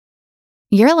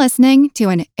You're listening to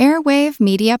an Airwave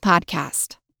Media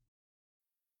Podcast.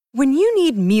 When you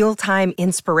need mealtime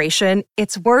inspiration,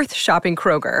 it's worth shopping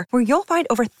Kroger, where you'll find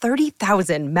over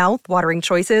 30,000 mouth-watering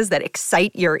choices that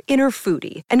excite your inner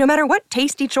foodie. And no matter what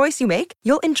tasty choice you make,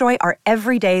 you'll enjoy our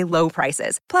everyday low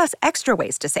prices, plus extra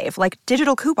ways to save, like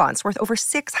digital coupons worth over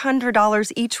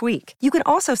 $600 each week. You can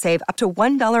also save up to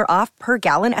 $1 off per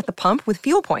gallon at the pump with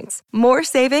fuel points. More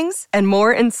savings and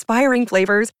more inspiring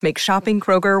flavors make shopping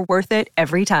Kroger worth it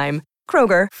every time.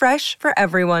 Kroger, fresh for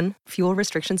everyone. Fuel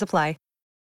restrictions apply.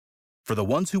 For the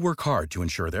ones who work hard to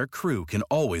ensure their crew can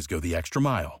always go the extra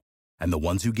mile, and the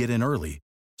ones who get in early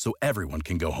so everyone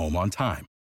can go home on time,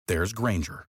 there's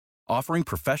Grainger, offering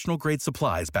professional-grade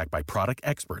supplies backed by product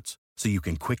experts so you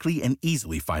can quickly and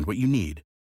easily find what you need.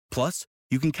 Plus,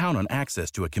 you can count on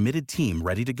access to a committed team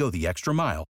ready to go the extra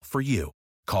mile for you.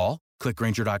 Call, click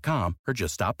Grainger.com, or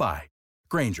just stop by.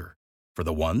 Grainger, for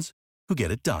the ones who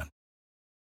get it done.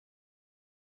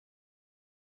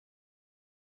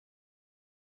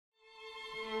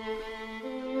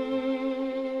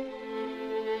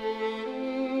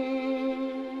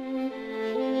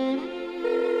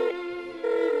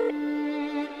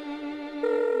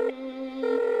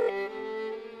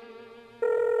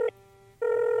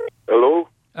 Hello?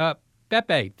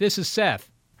 Pepe, this is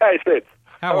Seth. Hi, Seth.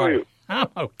 How are you? I'm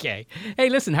okay. Hey,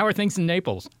 listen, how are things in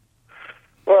Naples?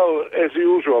 Well, as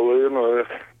usual,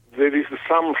 there is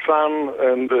some sun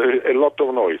and a lot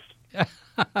of noise.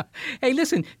 Hey,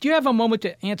 listen, do you have a moment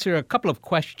to answer a couple of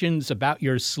questions about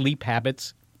your sleep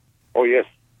habits? Oh, yes.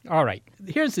 All right,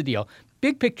 here's the deal.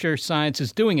 Big Picture Science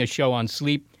is doing a show on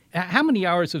sleep. How many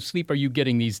hours of sleep are you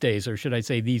getting these days, or should I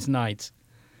say these nights?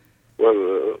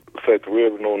 Well, Seth, we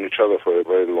have known each other for a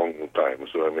very long time.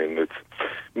 So, it's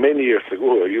many years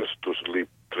ago I used to sleep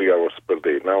 3 hours per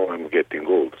day. Now I'm getting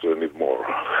old, so I need more.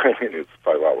 It's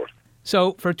 5 hours.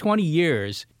 So for 20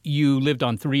 years, you lived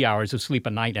on 3 hours of sleep a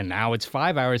night, and now it's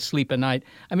 5 hours sleep a night.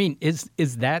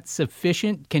 Is that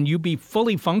sufficient? Can you be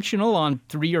fully functional on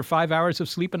 3 or 5 hours of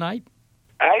sleep a night?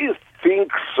 I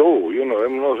think so.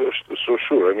 I'm not so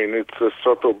sure. It's a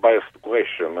sort of biased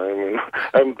question.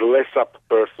 I'm the less apt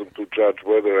person to judge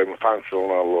whether I'm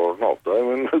functional or not.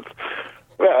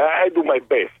 I do my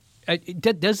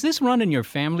best. Does this run in your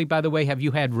family, by the way? Have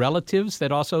you had relatives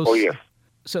that also... Oh, yes.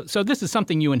 So this is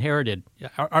something you inherited,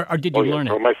 or did you learn it?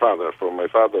 From my father. My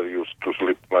father used to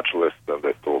sleep much less than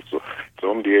that also. So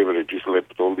on the average, he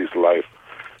slept all his life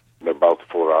about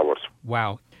 4 hours.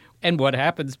 Wow. And what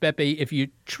happens, Pepe, if you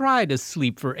try to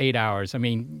sleep for 8 hours?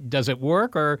 Does it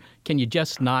work, or can you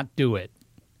just not do it?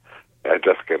 I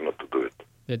just cannot do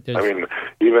it.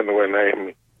 Even when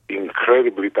I'm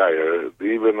incredibly tired,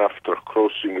 even after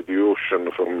crossing the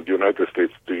ocean from the United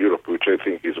States to Europe, which I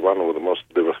think is one of the most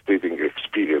devastating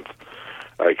experiences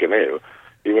I can have,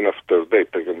 even after that,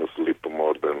 I cannot sleep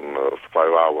more than 5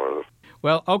 hours.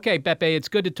 Well, okay, Pepe, it's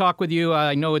good to talk with you.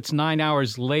 I know it's 9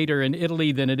 hours later in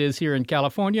Italy than it is here in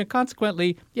California.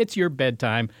 Consequently, it's your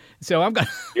bedtime. So I'm going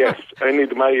to... Yes, I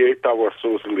need my 8 hours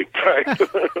of sleep,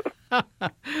 right?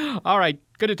 All right,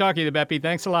 good to talk to you, Pepe.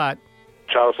 Thanks a lot.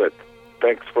 Ciao, Seth.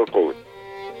 Thanks for calling.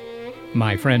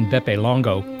 My friend Beppe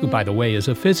Longo, who, by the way, is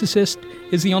a physicist,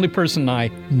 is the only person I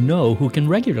know who can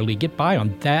regularly get by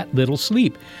on that little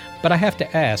sleep. But I have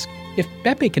to ask, if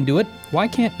Beppe can do it, why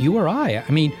can't you or I?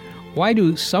 Why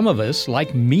do some of us,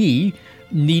 like me,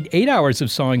 need 8 hours of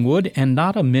sawing wood and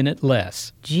not a minute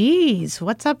less? Geez,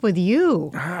 what's up with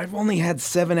you? I've only had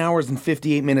 7 hours and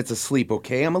 58 minutes of sleep,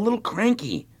 okay? I'm a little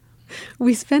cranky.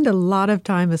 We spend a lot of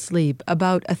time asleep,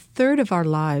 about a third of our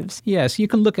lives. Yes, you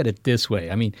can look at it this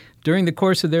way. During the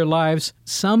course of their lives,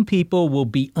 some people will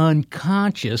be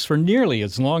unconscious for nearly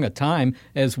as long a time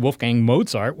as Wolfgang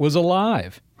Mozart was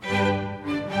alive.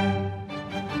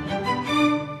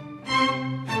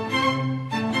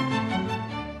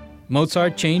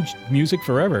 Mozart changed music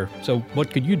forever, so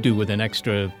what could you do with an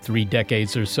extra 3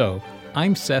 decades or so?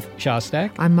 I'm Seth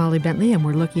Shostak. I'm Molly Bentley, and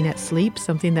we're looking at sleep,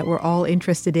 something that we're all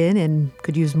interested in and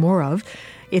could use more of.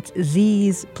 It's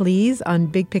ZZZZs Please on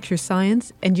Big Picture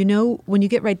Science. And when you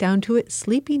get right down to it,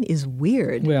 sleeping is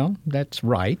weird. Well, that's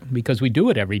right, because we do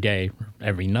it every day,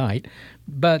 every night.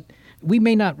 But we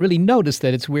may not really notice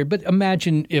that it's weird. But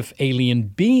imagine if alien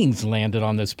beings landed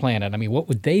on this planet. What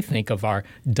would they think of our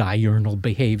diurnal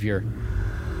behavior?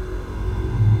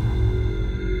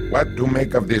 What to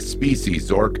make of this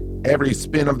species, Zork? Every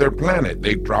spin of their planet,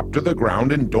 they drop to the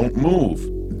ground and don't move.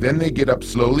 Then they get up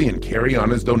slowly and carry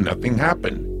on as though nothing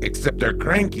happened, except they're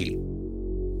cranky.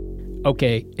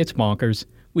 Okay, it's bonkers.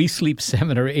 We sleep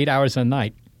 7 or 8 hours a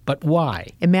night, But why?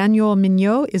 Emmanuel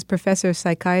Mignot is professor of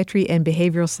psychiatry and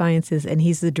behavioral sciences, and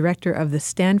he's the director of the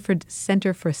Stanford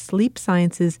Center for Sleep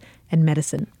Sciences and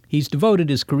Medicine. He's devoted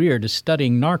his career to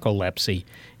studying narcolepsy,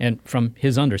 and from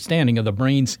his understanding of the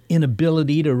brain's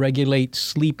inability to regulate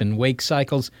sleep and wake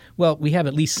cycles, well, we have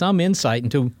at least some insight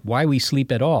into why we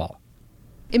sleep at all.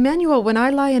 Emmanuel, when I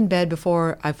lie in bed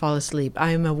before I fall asleep,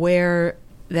 I am aware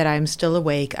that I'm still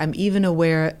awake. I'm even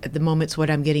aware at the moments when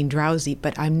I'm getting drowsy,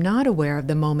 but I'm not aware of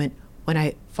the moment when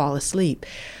I fall asleep.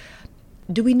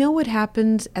 Do we know what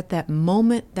happens at that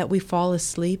moment that we fall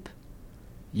asleep?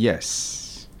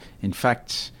 Yes. In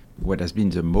fact, what has been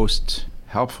the most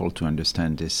helpful to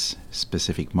understand this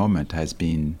specific moment has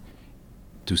been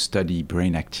to study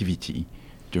brain activity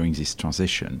during this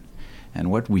transition. And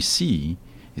what we see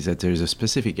is that there is a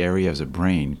specific area of the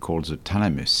brain called the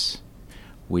thalamus,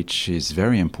 which is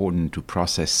very important to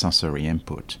process sensory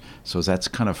input. So that's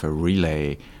kind of a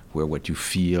relay where what you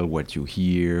feel, what you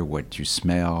hear, what you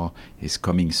smell is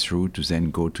coming through to then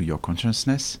go to your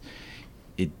consciousness.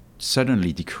 It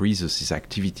suddenly decreases this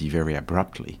activity very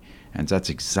abruptly. And that's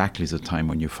exactly the time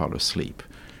when you fall asleep.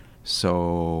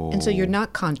 And so you're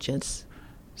not conscious.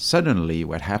 Suddenly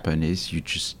what happens is you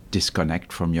just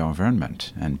disconnect from your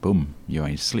environment and boom, you're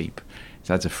in sleep.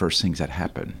 That's the first things that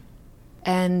happen.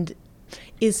 And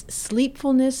is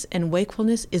sleepfulness and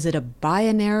wakefulness, is it a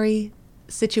binary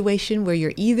situation where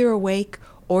you're either awake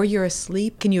or you're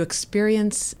asleep? Can you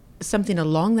experience something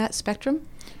along that spectrum?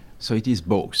 So it is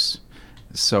both.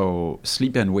 So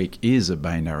sleep and wake is a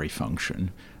binary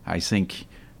function. I think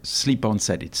sleep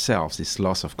onset itself, this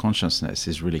loss of consciousness,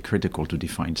 is really critical to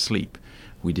define sleep.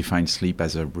 We define sleep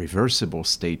as a reversible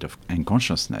state of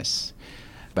unconsciousness.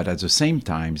 But at the same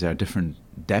time, there are different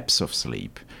depths of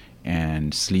sleep,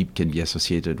 and sleep can be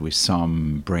associated with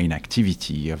some brain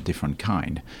activity of different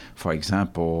kind. For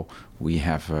example, we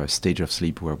have a stage of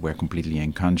sleep where we're completely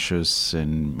unconscious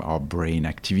and our brain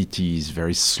activity is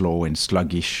very slow and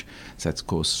sluggish. That's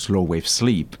called slow wave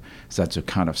sleep. That's a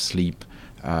kind of sleep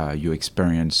you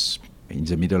experience in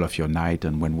the middle of your night,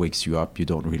 and when it wakes you up, you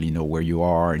don't really know where you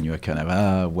are, and you're kind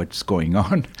of, what's going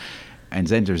on? And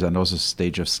then there's another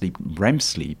stage of sleep, REM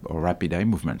sleep, or rapid eye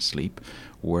movement sleep,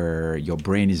 where your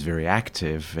brain is very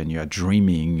active and you're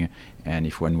dreaming, and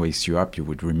if one wakes you up, you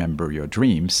would remember your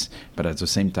dreams, but at the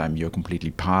same time, you're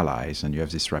completely paralyzed and you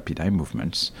have these rapid eye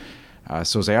movements.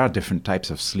 So there are different types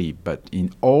of sleep, but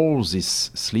in all these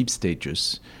sleep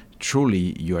stages,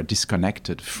 truly you are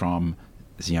disconnected from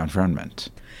the environment.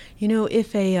 You know,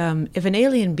 if an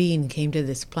alien being came to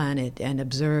this planet and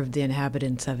observed the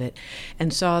inhabitants of it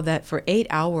and saw that for 8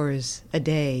 hours a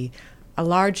day, a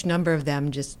large number of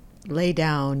them just lay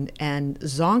down and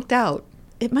zonked out,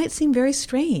 it might seem very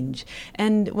strange.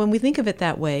 And when we think of it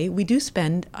that way, we do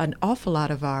spend an awful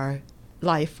lot of our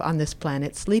life on this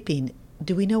planet sleeping.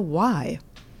 Do we know why?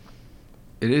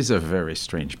 It is a very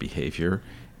strange behavior.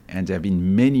 And there have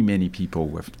been many, many people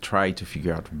who have tried to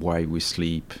figure out why we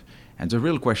sleep. And the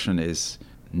real question is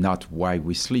not why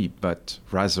we sleep, but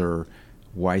rather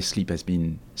why sleep has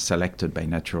been selected by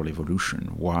natural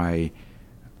evolution, why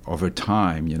over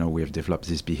time, we have developed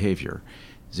this behavior.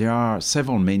 There are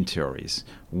several main theories.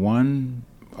 One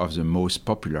of the most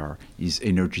popular is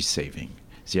energy saving.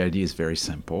 The idea is very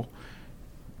simple.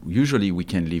 Usually we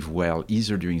can live well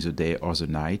either during the day or the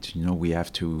night. We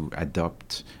have to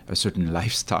adopt a certain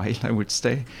lifestyle, I would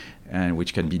say, and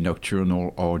which can be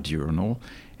nocturnal or diurnal.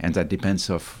 And that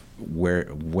depends of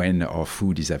when our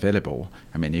food is available.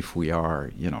 I mean, if we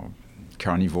are,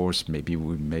 carnivores,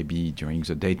 maybe during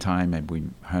the daytime and we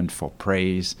hunt for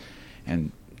prey,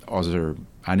 and other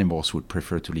animals would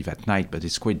prefer to live at night, but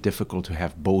it's quite difficult to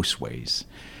have both ways.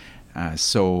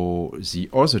 So the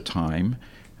other time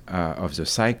of the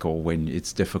cycle, when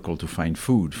it's difficult to find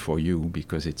food for you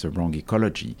because it's a wrong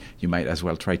ecology, you might as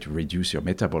well try to reduce your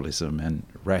metabolism and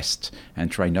rest and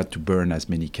try not to burn as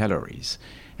many calories.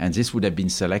 And this would have been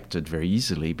selected very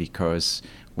easily because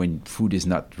when food is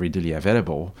not readily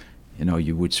available,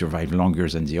 you would survive longer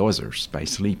than the others by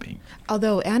sleeping.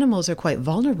 Although animals are quite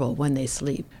vulnerable when they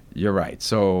sleep. You're right.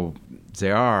 So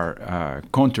there are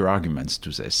counter-arguments to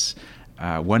this.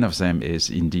 One of them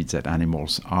is indeed that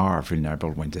animals are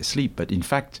vulnerable when they sleep. But in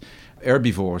fact,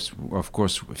 herbivores, of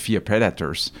course, fear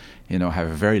predators, have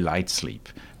a very light sleep,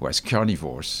 whereas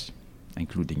carnivores,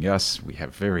 including us, we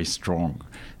have very strong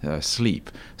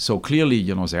sleep. So clearly,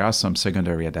 there are some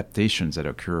secondary adaptations that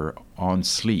occur on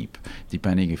sleep,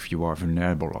 depending if you are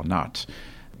vulnerable or not.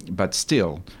 But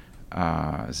still,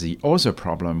 the other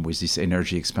problem with this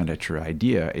energy expenditure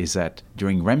idea is that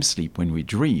during REM sleep, when we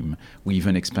dream, we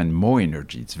even expend more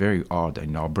energy. It's very odd,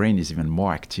 and our brain is even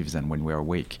more active than when we're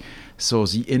awake. So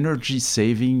the energy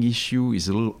saving issue is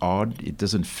a little odd. It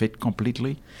doesn't fit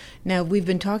completely. Now, we've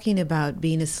been talking about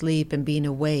being asleep and being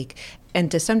awake,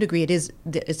 and to some degree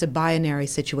it's a binary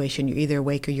situation. You're either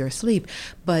awake or you're asleep.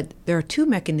 But there are two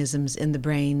mechanisms in the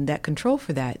brain that control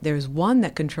for that. There's one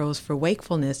that controls for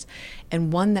wakefulness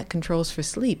and one that controls for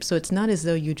sleep. So it's not as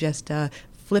though you just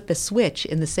flip a switch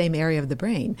in the same area of the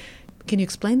brain. Can you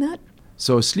explain that?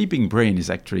 So a sleeping brain is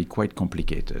actually quite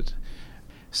complicated.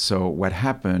 So what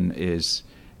happens is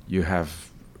you have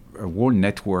a whole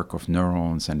network of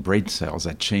neurons and brain cells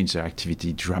that change their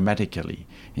activity dramatically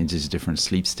in these different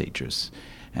sleep stages.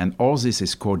 And all this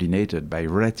is coordinated by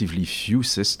relatively few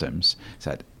systems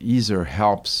that either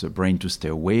helps the brain to stay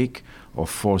awake or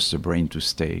force the brain to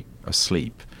stay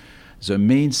asleep. The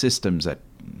main systems that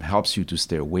helps you to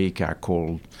stay awake are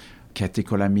called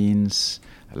catecholamines,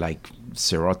 like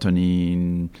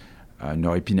serotonin,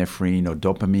 norepinephrine or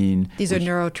dopamine. These are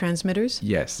neurotransmitters?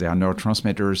 Yes, they are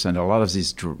neurotransmitters, and a lot of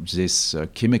these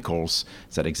chemicals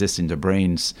that exist in the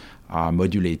brains are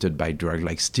modulated by drugs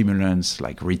like stimulants,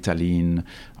 like Ritalin,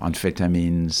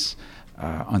 amphetamines,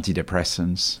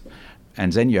 antidepressants.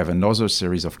 And then you have another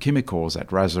series of chemicals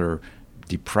that rather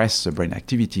depress the brain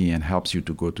activity and helps you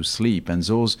to go to sleep, and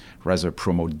those rather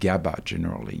promote GABA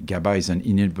generally. GABA is an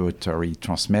inhibitory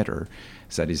transmitter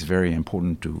that is very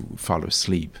important to fall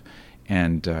asleep.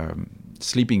 And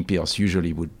sleeping pills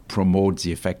usually would promote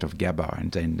the effect of GABA,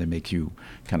 and then they make you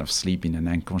kind of sleep in an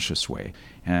unconscious way.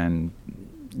 And,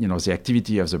 the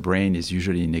activity of the brain is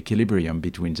usually in equilibrium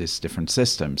between these different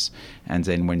systems. And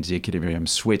then when the equilibrium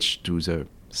switch to the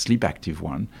sleep active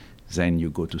one, then you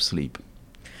go to sleep.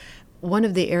 One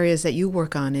of the areas that you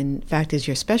work on, in fact, is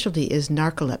your specialty, is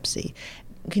narcolepsy.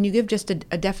 Can you give just a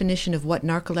definition of what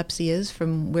narcolepsy is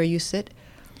from where you sit?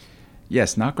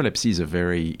 Yes, narcolepsy is a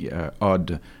very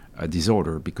odd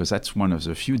disorder because that's one of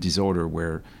the few disorders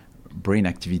where brain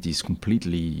activity is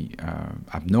completely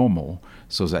abnormal,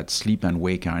 so that sleep and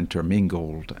wake are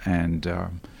intermingled, and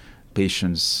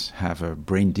patients have a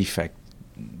brain defect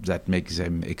that makes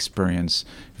them experience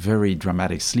very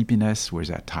dramatic sleepiness, where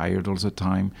they're tired all the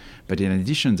time. But in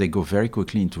addition, they go very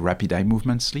quickly into rapid eye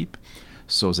movement sleep,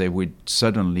 so they would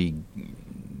suddenly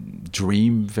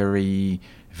dream very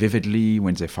vividly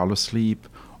when they fall asleep,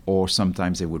 or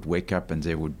sometimes they would wake up and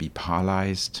they would be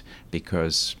paralyzed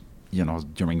because,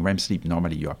 during REM sleep,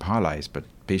 normally you are paralyzed, but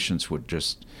patients would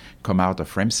just come out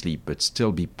of REM sleep but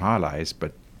still be paralyzed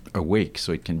but awake,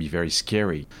 so it can be very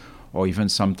scary. Or even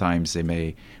sometimes they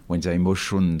may, when their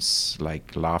emotions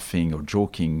like laughing or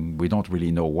joking, we don't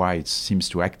really know why, it seems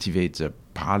to activate the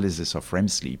paralysis of REM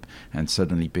sleep, and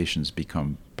suddenly patients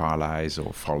become paralyzed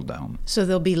or fall down. So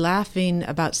they'll be laughing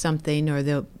about something, or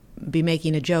they'll be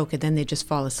making a joke, and then they just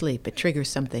fall asleep. It triggers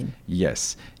something.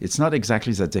 Yes. It's not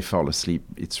exactly that they fall asleep.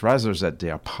 It's rather that they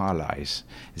are paralyzed.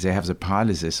 They have the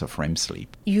paralysis of REM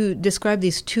sleep. You describe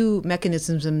these two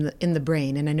mechanisms in the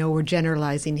brain, and I know we're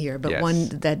generalizing here, but yes. One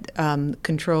that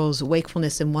controls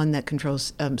wakefulness and one that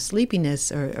controls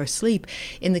sleepiness or sleep.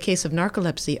 In the case of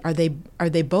narcolepsy, are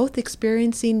they both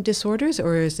experiencing disorders,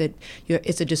 or is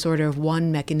it's a disorder of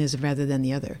one mechanism rather than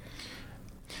the other?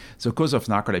 The cause of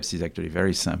narcolepsy is actually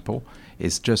very simple.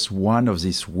 It's just one of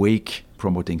these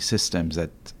wake-promoting systems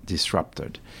that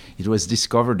disrupted. It was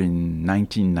discovered in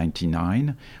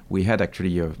 1999. We had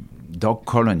actually a dog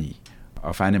colony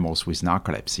of animals with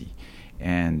narcolepsy.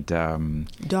 And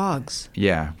dogs?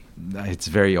 Yeah, it's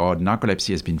very odd. Narcolepsy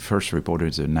has been first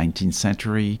reported in the 19th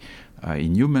century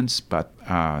in humans, but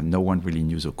no one really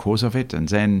knew the cause of it. And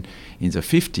then in the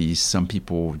 50s, some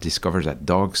people discovered that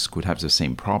dogs could have the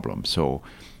same problem. So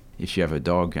if you have a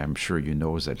dog, I'm sure you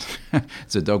know that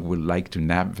the dog would like to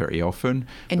nap very often.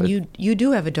 And you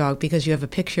do have a dog because you have a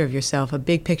picture of yourself, a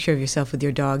big picture of yourself with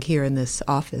your dog here in this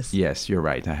office. Yes, you're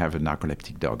right. I have a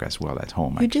narcoleptic dog as well at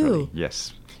home, you actually. You do?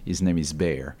 Yes. His name is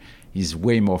Bear. He's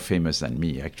way more famous than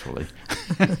me, actually.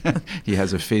 He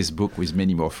has a Facebook with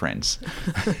many more friends.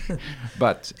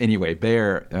 But anyway,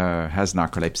 Bear has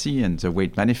narcolepsy, and the way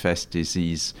it manifests is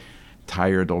he's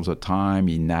tired all the time.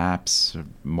 He naps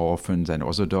more often than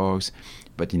other dogs.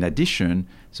 But in addition,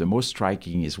 the most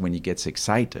striking is when he gets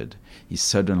excited, he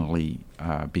suddenly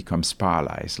becomes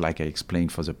paralyzed, like I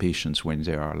explained for the patients when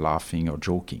they are laughing or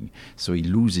joking. So he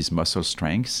loses muscle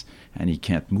strength and he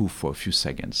can't move for a few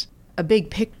seconds. a big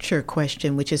picture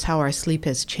question, which is how our sleep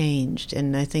has changed.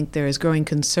 And I think there is growing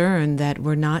concern that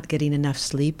we're not getting enough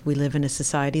sleep. We live in a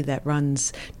society that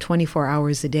runs 24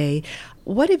 hours a day.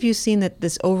 What have you seen that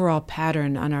this overall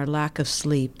pattern on our lack of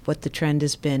sleep, what the trend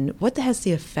has been, what has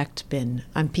the effect been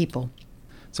on people?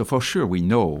 So for sure, we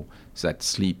know that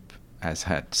sleep has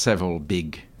had several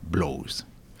big blows.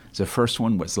 The first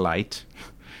one was light.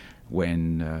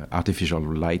 When artificial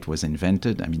light was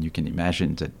invented, I mean, you can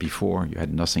imagine that before you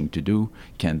had nothing to do,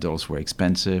 candles were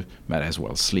expensive, might as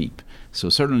well sleep. So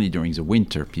certainly during the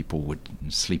winter, people would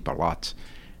sleep a lot.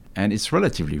 And it's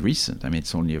relatively recent. I mean,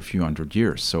 it's only a few hundred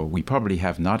years. So we probably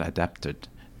have not adapted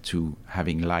to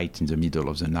having light in the middle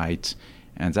of the night.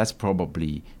 And that's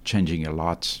probably changing a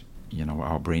lot,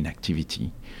 our brain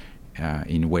activity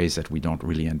in ways that we don't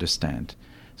really understand.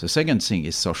 The second thing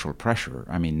is social pressure.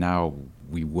 I mean, now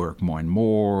we work more and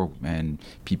more, and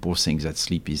people think that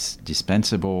sleep is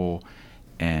dispensable.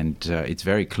 And it's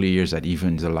very clear that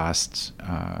even the last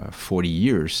 40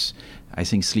 years, I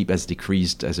think sleep has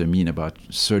decreased as a mean about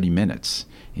 30 minutes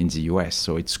in the US.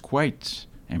 So it's quite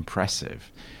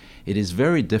impressive. It is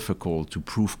very difficult to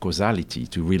prove causality,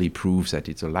 to really prove that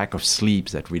it's a lack of sleep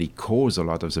that really cause a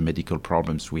lot of the medical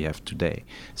problems we have today,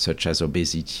 such as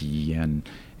obesity and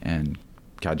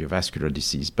cardiovascular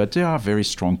disease. But there are very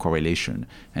strong correlation,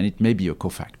 and it may be a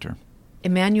cofactor.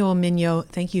 Emmanuel Mignot,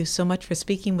 thank you so much for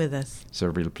speaking with us. It's a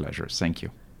real pleasure. Thank you.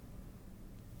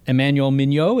 Emmanuel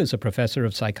Mignot is a professor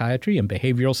of psychiatry and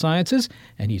behavioral sciences,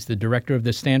 and he's the director of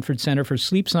the Stanford Center for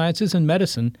Sleep Sciences and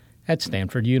Medicine at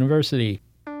Stanford University.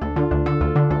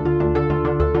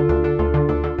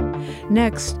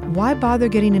 Next, why bother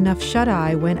getting enough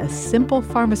shut-eye when a simple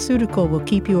pharmaceutical will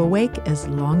keep you awake as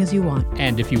long as you want?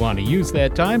 And if you want to use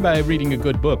that time by reading a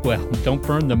good book, well, don't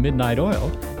burn the midnight oil.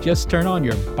 Just turn on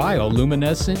your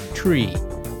bioluminescent tree.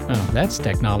 Oh, that's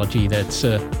technology that's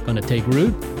going to take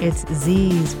root. It's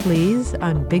ZZZZs Please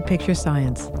on Big Picture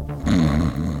Science.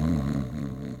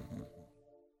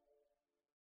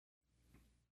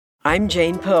 I'm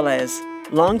Jane Perlez,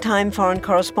 longtime foreign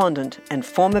correspondent and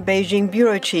former Beijing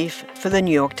bureau chief for the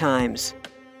New York Times.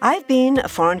 I've been a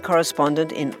foreign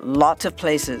correspondent in lots of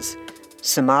places: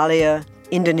 Somalia,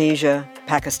 Indonesia,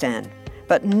 Pakistan,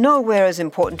 but nowhere as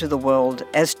important to the world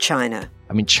as China.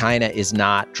 I mean, China is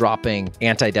not dropping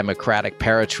anti-democratic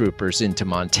paratroopers into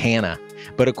Montana.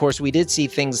 But of course, we did see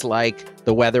things like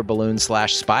the weather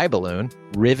balloon/spy balloon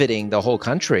riveting the whole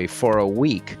country for a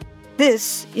week.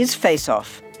 This is Face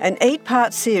Off, an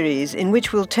 8-part series in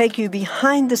which we'll take you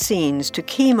behind the scenes to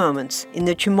key moments in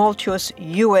the tumultuous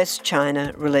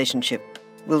U.S.-China relationship.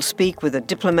 We'll speak with a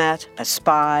diplomat, a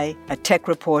spy, a tech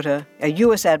reporter, a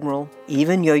U.S. admiral,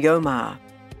 even Yo-Yo Ma.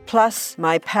 Plus,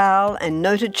 my pal and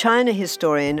noted China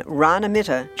historian Rana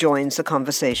Mitter joins the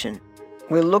conversation.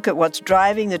 We'll look at what's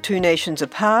driving the two nations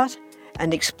apart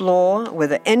and explore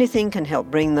whether anything can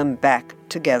help bring them back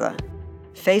together.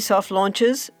 Face Off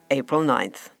launches April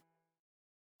 9th.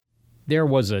 There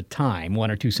was a time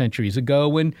 1 or 2 centuries ago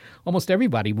when almost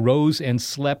everybody rose and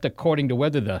slept according to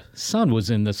whether the sun was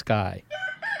in the sky.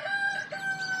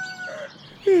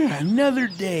 Another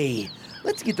day.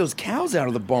 Let's get those cows out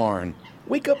of the barn.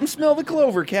 Wake up and smell the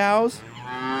clover, cows.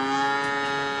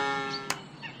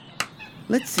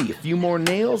 Let's see, a few more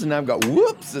nails and I've got,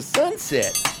 whoops, the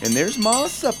sunset. And there's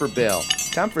Ma's supper bell.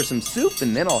 Time for some soup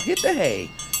and then I'll hit the hay,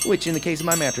 which in the case of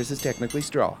my mattress is technically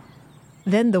straw.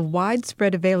 Then the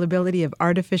widespread availability of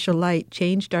artificial light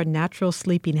changed our natural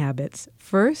sleeping habits.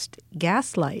 First,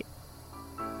 gaslight.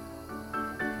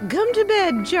 Come to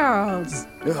bed, Charles.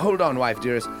 Hold on, wife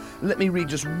dearest. Let me read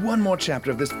just one more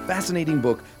chapter of this fascinating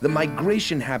book, The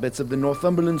Migration Habits of the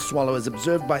Northumberland Swallow as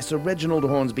Observed by Sir Reginald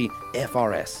Hornsby,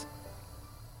 FRS.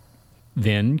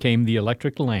 Then came the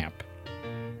electric lamp.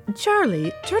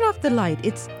 Charlie, turn off the light.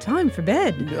 It's time for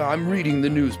bed. I'm reading the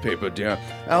newspaper, dear.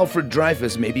 Alfred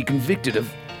Dreyfus may be convicted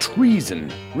of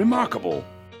treason. Remarkable.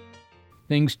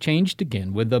 Things changed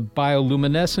again with the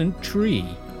bioluminescent tree.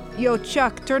 Yo,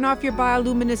 Chuck, turn off your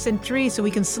bioluminescent tree so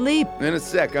we can sleep. In a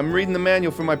sec, I'm reading the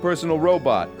manual for my personal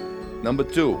robot. Number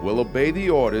 2, will obey the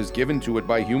orders given to it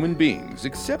by human beings,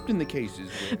 except in the cases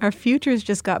where... Our futures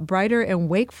just got brighter and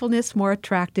wakefulness more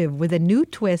attractive with a new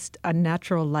twist on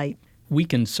natural light. We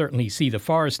can certainly see the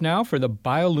forest now for the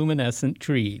bioluminescent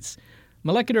trees.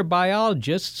 Molecular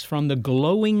biologists from the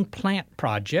Glowing Plant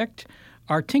Project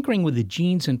are tinkering with the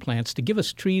genes in plants to give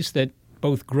us trees that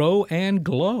both grow and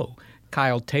glow.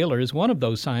 Kyle Taylor is one of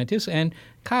those scientists. And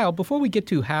Kyle, before we get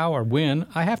to how or when,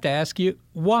 I have to ask you,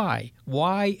 why?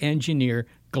 Why engineer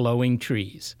glowing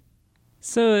trees?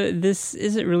 So this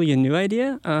isn't really a new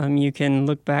idea. You can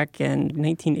look back in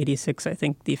 1986, I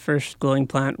think the first glowing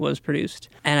plant was produced.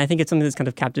 And I think it's something that's kind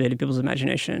of captivated people's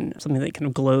imagination. Something that kind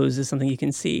of glows is something you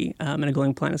can see. And a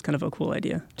glowing plant is kind of a cool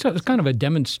idea. So it's kind of a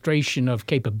demonstration of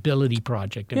capability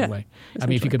project in a way. I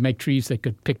mean, if you could make trees that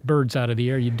could pick birds out of the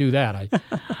air, you'd do that.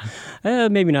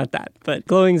 Maybe not that, but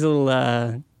glowing's a little,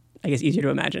 I guess, easier to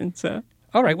imagine. So.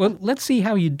 All right, well, let's see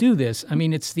how you do this. I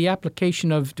mean, it's the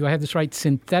application of, do I have this right,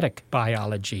 synthetic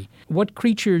biology. What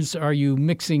creatures are you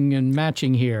mixing and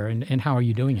matching here, and how are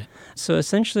you doing it? So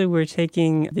essentially, we're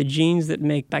taking the genes that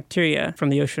make bacteria from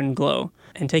the ocean glow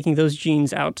and taking those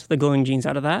genes out, the glowing genes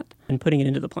out of that, and putting it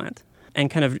into the plant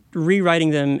and kind of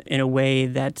rewriting them in a way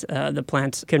that the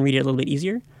plant can read it a little bit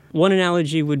easier. One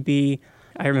analogy would be,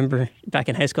 I remember back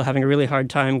in high school having a really hard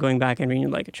time going back and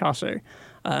reading like Chaucer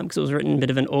because it was written in a bit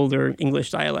of an older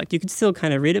English dialect. You could still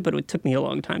kind of read it, but it took me a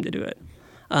long time to do it.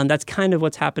 That's kind of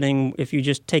what's happening if you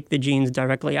just take the genes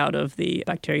directly out of the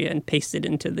bacteria and paste it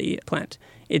into the plant.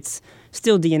 It's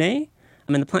still DNA.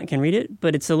 I mean, the plant can read it,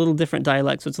 but it's a little different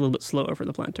dialect, so it's a little bit slower for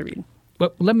the plant to read.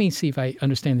 Well, let me see if I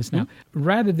understand this now. Mm-hmm.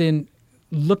 Rather than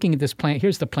looking at this plant,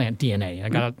 here's the plant DNA. I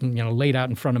got it laid out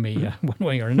in front of me one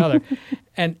way or another.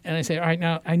 And I say, all right,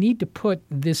 now I need to put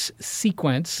this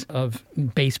sequence of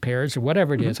base pairs or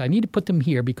whatever it is, I need to put them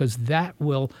here because that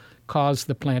will cause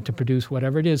the plant to produce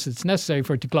whatever it is that's necessary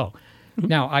for it to glow.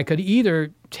 Now, I could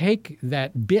either take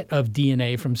that bit of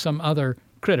DNA from some other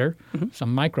critter,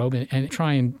 some microbe, and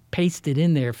try and paste it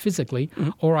in there physically,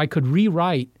 or I could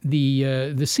rewrite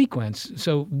the sequence.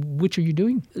 So which are you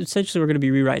doing? Essentially, we're going to be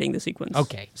rewriting the sequence.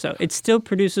 Okay. So it still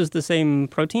produces the same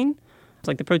protein. It's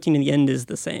like the protein in the end is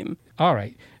the same. All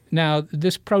right. Now,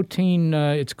 this protein,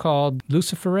 it's called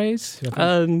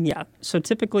luciferase? Yeah. So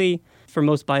typically, for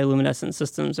most bioluminescent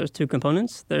systems, there's two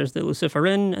components. There's the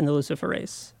luciferin and the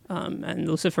luciferase. And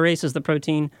luciferase is the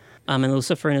protein, and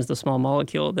luciferin is the small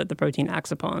molecule that the protein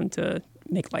acts upon to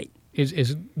make light.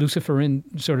 Is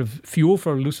luciferin sort of fuel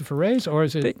for luciferase, or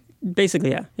is it?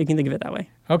 Basically, yeah. You can think of it that way.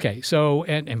 Okay. So,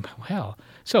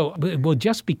 well,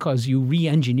 just because you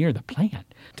re-engineer the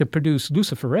plant to produce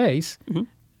luciferase,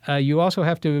 you also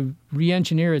have to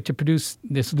re-engineer it to produce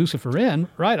this luciferin,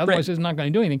 right? Otherwise, it's not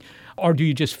going to do anything. Or do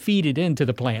you just feed it into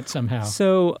the plant somehow?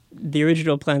 So the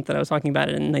original plant that I was talking about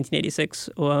in 1986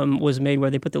 was made where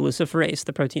they put the luciferase,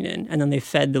 the protein, in, and then they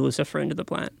fed the luciferin into the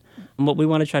plant. And what we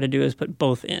want to try to do is put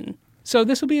both in. So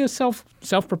this will be a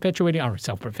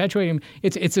self-perpetuating.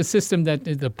 It's a system that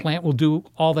the plant will do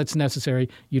all that's necessary.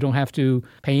 You don't have to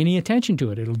pay any attention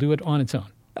to it. It'll do it on its own.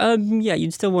 Yeah,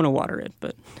 you'd still want to water it,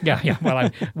 but... Yeah,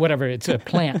 well, whatever its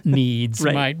plant needs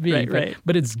might be. Right.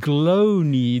 But its glow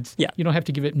needs, yeah. You don't have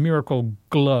to give it miracle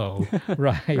glow,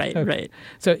 right? Right.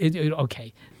 So,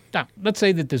 okay. Now, let's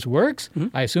say that this works.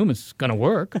 I assume it's going to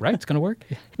work, right? It's going to work.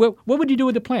 Well, what would you do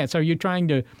with the plants? Are you trying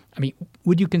to,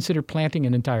 would you consider planting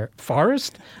an entire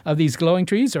forest of these glowing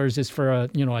trees, or is this for a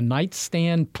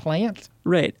nightstand plant?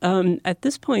 Right. At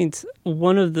this point,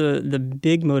 one of the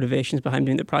big motivations behind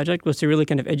doing the project was to really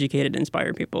kind of educate and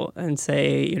inspire people and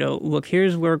say, look,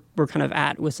 here's where we're kind of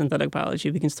at with synthetic biology.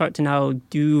 We can start to now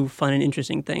do fun and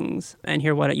interesting things. And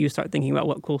here, why don't you start thinking about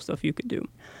what cool stuff you could do?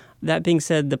 That being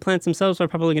said, the plants themselves are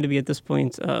probably going to be at this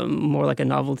point more like a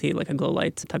novelty, like a glow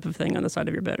light type of thing on the side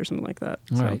of your bed or something like that.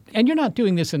 Right. And you're not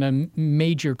doing this in a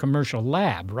major commercial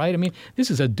lab, right? This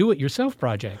is a do-it-yourself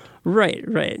project.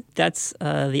 Right. That's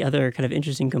the other kind of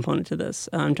interesting component to this.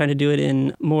 I'm trying to do it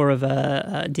in more of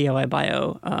a DIY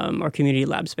bio or community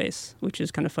lab space, which is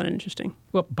kind of fun and interesting.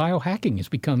 Well, biohacking has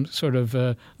become sort of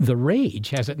the rage,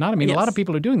 has it not? Yes. A lot of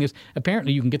people are doing this.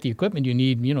 Apparently, you can get the equipment you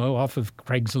need, off of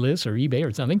Craigslist or eBay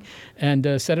or something,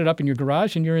 and set it up in your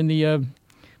garage, and you're in the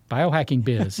biohacking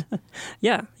biz.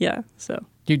 Yeah. So,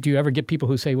 do you ever get people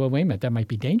who say, well, wait a minute, that might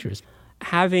be dangerous?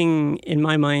 Having, in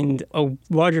my mind, a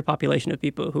larger population of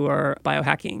people who are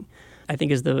biohacking, I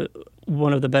think is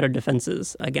one of the better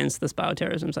defenses against this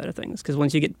bioterrorism side of things. Because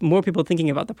once you get more people thinking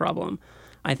about the problem,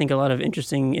 I think a lot of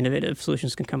interesting, innovative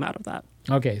solutions can come out of that.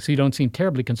 Okay, so you don't seem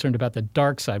terribly concerned about the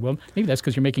dark side. Well, maybe that's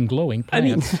because you're making glowing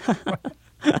plants.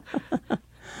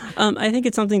 I think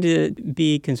it's something to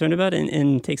be concerned about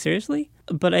and take seriously.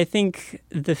 But I think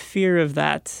the fear of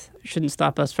that shouldn't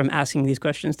stop us from asking these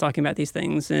questions, talking about these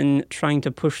things, and trying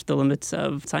to push the limits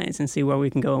of science and see where we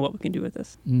can go and what we can do with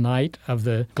this. Night of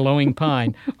the glowing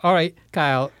pine. All right,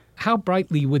 Kyle, how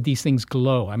brightly would these things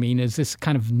glow? Is this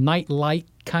kind of night light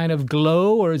kind of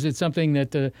glow, or is it something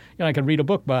that I could read a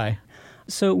book by?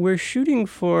 So we're shooting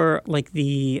for like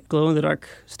the glow-in-the-dark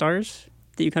stars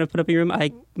that you kind of put up in your room.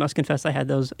 I must confess I had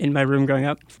those in my room growing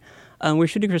up. We're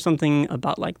shooting for something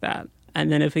about like that.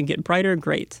 And then if we can get brighter,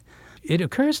 great. it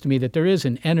occurs to me that there is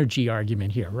an energy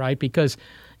argument here, right? Because,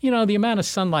 the amount of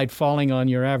sunlight falling on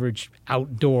your average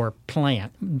outdoor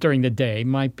plant during the day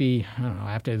might be,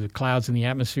 after the clouds in the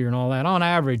atmosphere and all that, on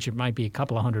average, it might be a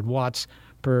couple of hundred watts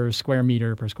per square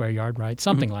meter, per square yard, right?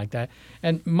 Something like that.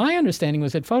 And my understanding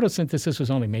was that photosynthesis was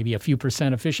only maybe a few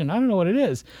percent efficient. I don't know what it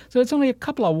is. So it's only a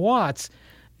couple of watts.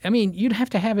 I mean, you'd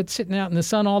have to have it sitting out in the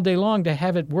sun all day long to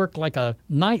have it work like a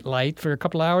night light for a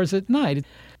couple of hours at night.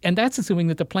 And that's assuming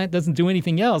that the plant doesn't do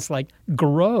anything else like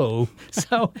grow.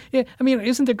 So,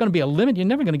 isn't there going to be a limit? You're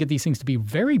never going to get these things to be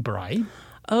very bright.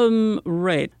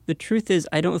 Right. The truth is,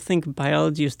 I don't think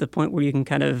biology is the point where you can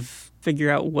kind of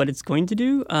figure out what it's going to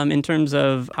do in terms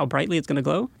of how brightly it's going to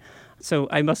glow. So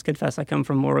I must confess I come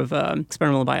from more of an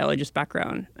experimental biologist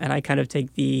background, and I kind of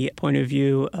take the point of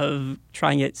view of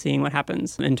trying it, seeing what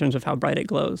happens in terms of how bright it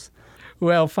glows.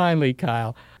 Well, finally,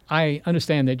 Kyle, I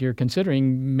understand that you're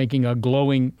considering making a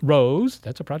glowing rose.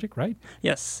 That's a project, right?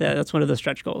 Yes, that's one of the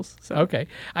stretch goals. So. Okay.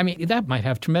 That might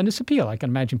have tremendous appeal. I can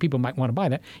imagine people might want to buy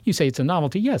that. You say it's a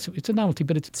novelty. Yes, it's a novelty,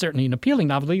 but it's certainly an appealing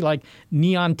novelty like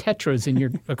neon tetras in your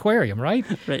aquarium, right?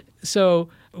 Right. So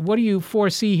what do you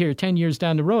foresee here 10 years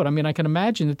down the road? I can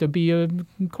imagine that there'll be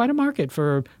quite a market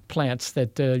for plants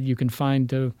that you can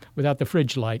find without the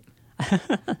fridge light.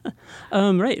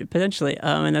 Right, potentially.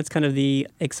 And that's kind of the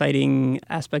exciting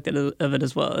aspect of it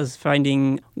as well, is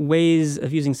finding ways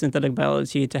of using synthetic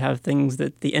biology to have things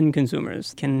that the end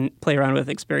consumers can play around with,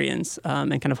 experience,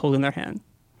 and kind of hold in their hand.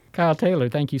 Kyle Taylor,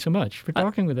 thank you so much for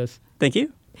talking with us. Thank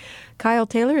you. Kyle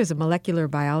Taylor is a molecular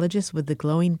biologist with the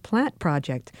Glowing Plant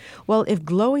Project. Well, if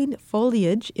glowing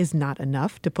foliage is not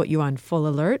enough to put you on full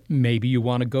alert, maybe you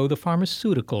want to go the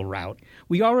pharmaceutical route.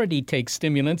 We already take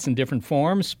stimulants in different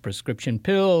forms, prescription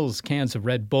pills, cans of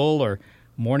Red Bull, or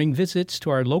morning visits to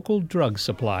our local drug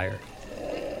supplier.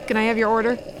 Can I have your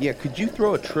order? Yeah, could you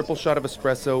throw a triple shot of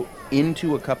espresso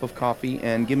into a cup of coffee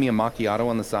and give me a macchiato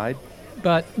on the side?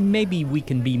 But maybe we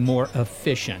can be more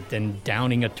efficient than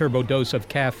downing a turbo dose of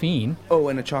caffeine. Oh,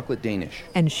 and a chocolate Danish.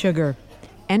 And sugar.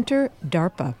 Enter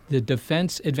DARPA, the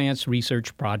Defense Advanced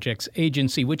Research Projects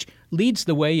Agency, which leads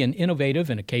the way in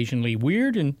innovative and occasionally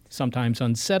weird and sometimes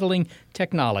unsettling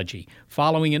technology,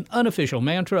 following an unofficial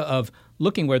mantra of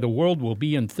looking where the world will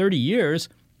be in 30 years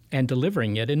and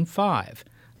delivering it in 5.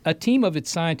 A team of its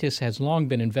scientists has long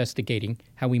been investigating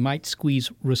how we might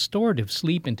squeeze restorative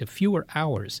sleep into fewer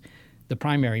hours. The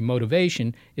primary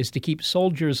motivation is to keep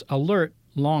soldiers alert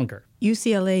longer.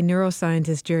 UCLA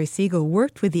neuroscientist Jerry Siegel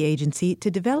worked with the agency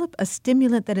to develop a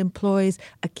stimulant that employs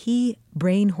a key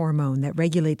brain hormone that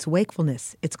regulates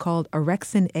wakefulness. It's called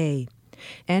orexin A.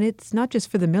 And it's not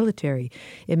just for the military.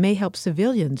 It may help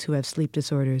civilians who have sleep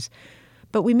disorders.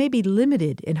 But we may be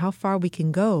limited in how far we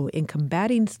can go in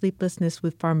combating sleeplessness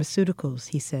with pharmaceuticals,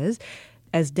 he says,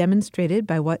 as demonstrated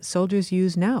by what soldiers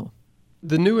use now.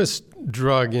 The newest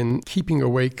drug in keeping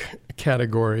awake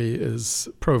category is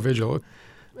Provigil,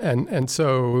 and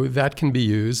so that can be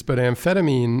used, but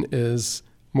amphetamine is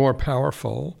more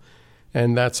powerful,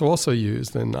 and that's also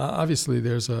used. And obviously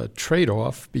there's a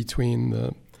trade-off between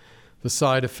the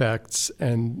side effects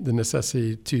and the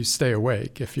necessity to stay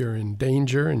awake. If you're in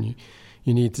danger and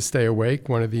you need to stay awake,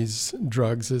 one of these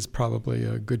drugs is probably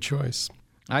a good choice.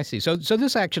 I see. So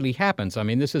this actually happens.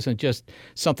 This isn't just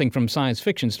something from science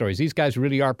fiction stories. These guys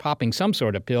really are popping some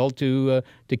sort of pill to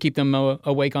keep them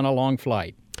awake on a long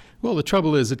flight. Well, the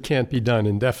trouble is it can't be done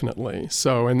indefinitely.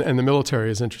 So, and the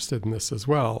military is interested in this as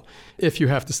well. If you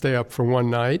have to stay up for one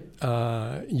night,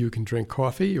 you can drink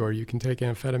coffee, or you can take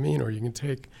amphetamine, or you can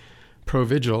take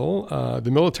Provigil.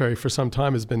 The military for some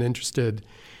time has been interested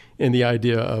in the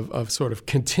idea of sort of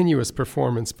continuous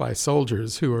performance by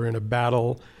soldiers who are in a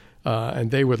battle. And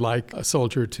they would like a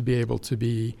soldier to be able to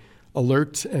be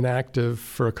alert and active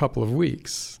for a couple of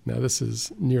weeks. Now, this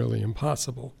is nearly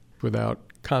impossible without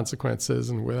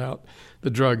consequences and without the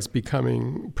drugs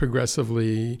becoming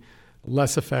progressively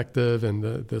less effective and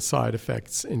the side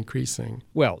effects increasing.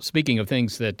 Well, speaking of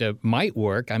things that might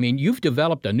work, you've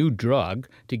developed a new drug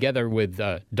together with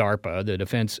DARPA, the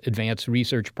Defense Advanced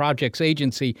Research Projects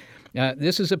Agency.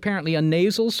 This is apparently a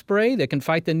nasal spray that can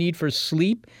fight the need for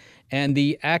sleep. And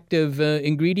the active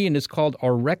ingredient is called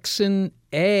orexin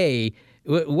A.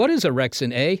 What is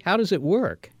orexin A? How does it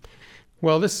work?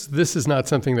 Well, this is not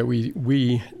something that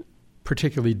we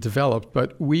particularly developed,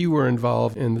 but we were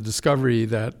involved in the discovery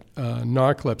that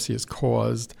narcolepsy is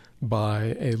caused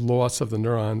by a loss of the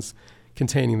neurons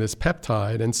containing this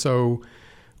peptide. And so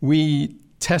we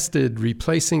tested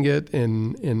replacing it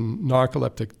in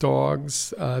narcoleptic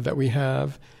dogs that we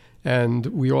have. And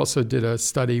we also did a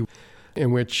study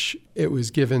in which it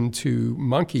was given to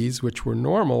monkeys, which were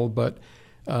normal, but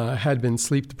had been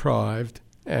sleep deprived,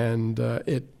 and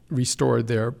it restored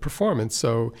their performance.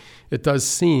 So it does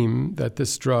seem that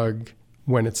this drug,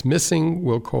 when it's missing,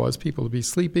 will cause people to be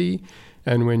sleepy,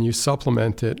 and when you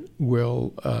supplement it,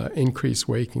 will increase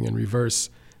waking and reverse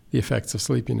the effects of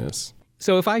sleepiness.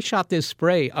 So if I shot this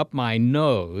spray up my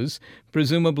nose,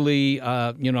 presumably,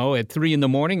 at 3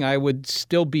 a.m, I would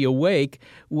still be awake.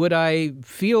 Would I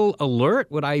feel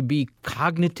alert? Would I be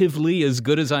cognitively as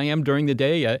good as I am during the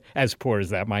day, as poor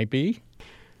as that might be?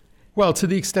 Well, to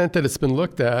the extent that it's been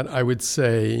looked at, I would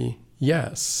say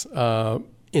yes.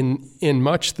 In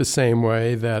much the same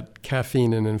way that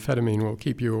caffeine and amphetamine will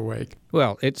keep you awake.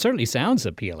 Well, it certainly sounds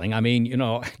appealing. I mean,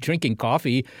 drinking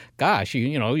coffee, gosh,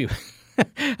 you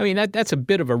I mean, that's a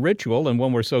bit of a ritual, and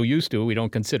one we're so used to, we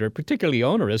don't consider it particularly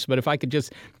onerous. But if I could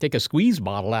just take a squeeze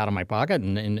bottle out of my pocket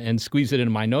and squeeze it into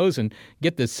my nose and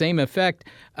get the same effect,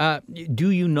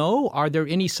 do you know, are there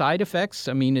any side effects?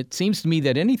 I mean, it seems to me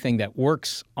that anything that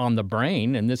works on the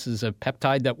brain, and this is a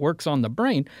peptide that works on the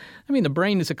brain, I mean, the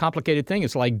brain is a complicated thing.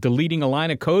 It's like deleting a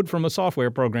line of code from a software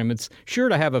program. It's sure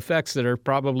to have effects that are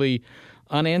probably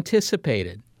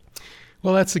unanticipated.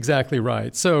 Well, that's exactly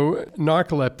right. So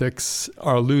narcoleptics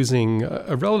are losing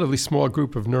a relatively small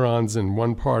group of neurons in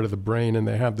one part of the brain, and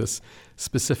they have this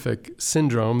specific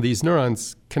syndrome. These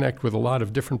neurons connect with a lot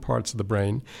of different parts of the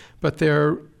brain, but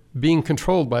they're being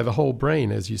controlled by the whole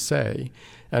brain, as you say.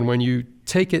 And when you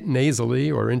take it nasally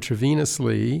or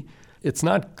intravenously, it's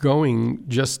not going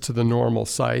just to the normal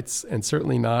sites, and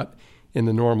certainly not in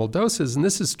the normal doses. And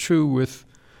this is true with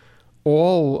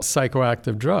all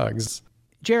psychoactive drugs.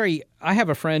 Jerry, I have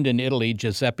a friend in Italy,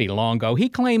 Giuseppe Longo. He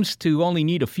claims to only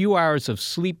need a few hours of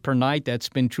sleep per night. That's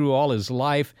been true all his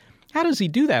life. How does he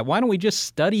do that? Why don't we just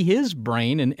study his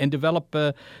brain and develop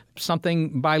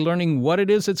something by learning what it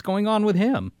is that's going on with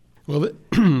him? Well,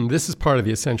 this is part of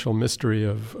the essential mystery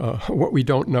of what we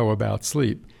don't know about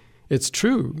sleep. It's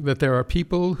true that there are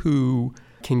people who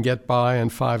can get by on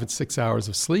 5 and 6 hours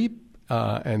of sleep,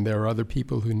 and there are other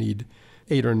people who need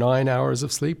 8 or 9 hours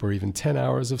of sleep or even 10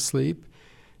 hours of sleep.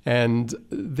 And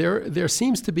there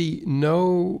seems to be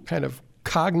no kind of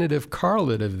cognitive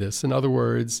correlate of this. In other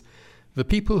words, the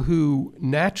people who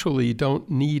naturally don't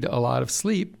need a lot of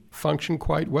sleep function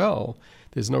quite well.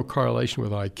 There's no correlation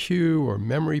with IQ or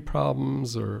memory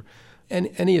problems or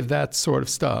any of that sort of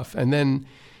stuff. And then,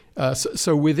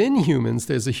 so within humans,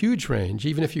 there's a huge range.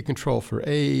 Even if you control for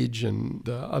age and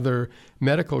other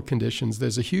medical conditions,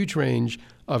 there's a huge range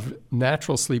of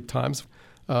natural sleep times.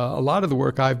 A lot of the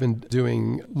work I've been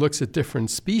doing looks at different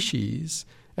species,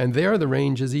 and there the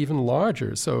range is even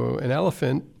larger. So an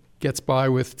elephant gets by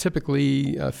with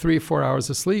typically 3 or 4 hours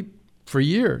of sleep for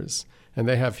years, and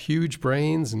they have huge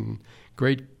brains and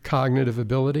great cognitive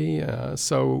ability.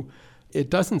 So it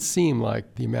doesn't seem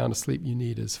like the amount of sleep you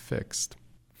need is fixed.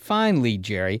 Finally,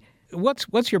 Jerry,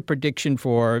 what's your prediction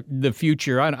for the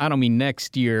future? I don't mean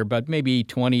next year, but maybe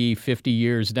 20, 50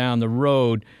 years down the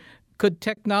road. Could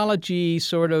technology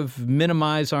sort of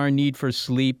minimize our need for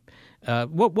sleep?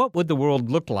 What would the world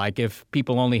look like if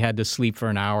people only had to sleep for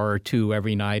an hour or two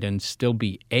every night and still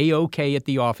be A-OK at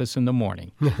the office in the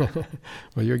morning?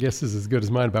 Well, your guess is as good as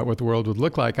mine about what the world would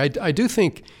look like. I do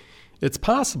think it's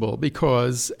possible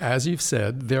because, as you've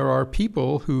said, there are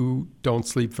people who don't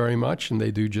sleep very much and they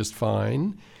do just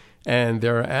fine. And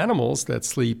there are animals that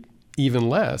sleep even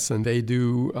less and they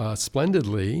do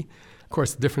splendidly. Of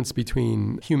course, the difference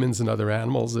between humans and other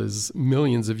animals is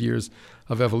millions of years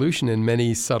of evolution and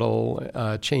many subtle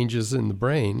changes in the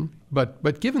brain.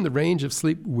 But given the range of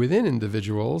sleep within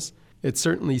individuals, it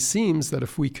certainly seems that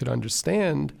if we could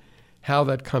understand how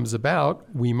that comes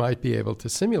about, we might be able to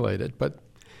simulate it.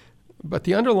 But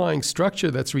the underlying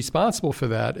structure that's responsible for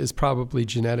that is probably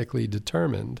genetically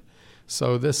determined.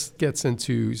 So this gets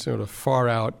into sort of far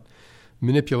out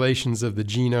manipulations of the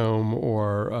genome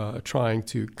or trying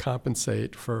to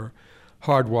compensate for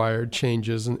hardwired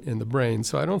changes in the brain.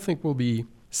 So I don't think we'll be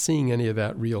seeing any of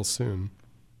that real soon.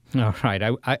 All right.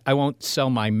 I won't sell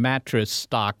my mattress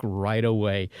stock right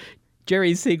away.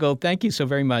 Jerry Siegel, thank you so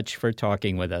very much for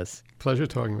talking with us. Pleasure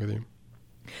talking with you.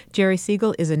 Jerry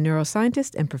Siegel is a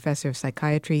neuroscientist and professor of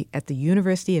psychiatry at the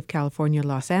University of California,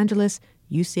 Los Angeles,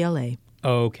 UCLA.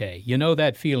 Okay. You know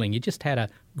that feeling. You just had a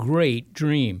great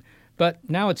dream. But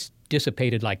now it's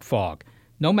dissipated like fog.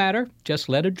 No matter, just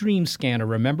let a dream scanner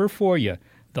remember for you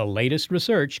the latest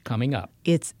research coming up.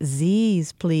 It's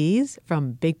ZZZZs Please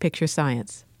from Big Picture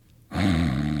Science.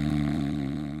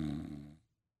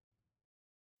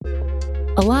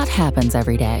 A lot happens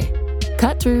every day.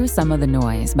 Cut through some of the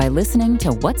noise by listening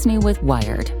to What's New with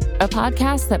Wired, a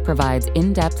podcast that provides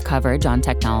in-depth coverage on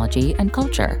technology and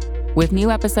culture. With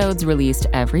new episodes released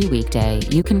every weekday,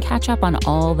 you can catch up on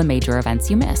all the major events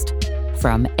you missed.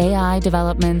 From AI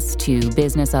developments to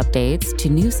business updates to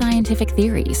new scientific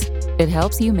theories, it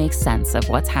helps you make sense of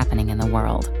what's happening in the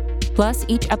world. Plus,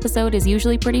 each episode is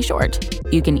usually pretty short.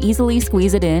 You can easily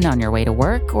squeeze it in on your way to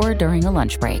work or during a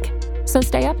lunch break. So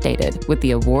stay updated with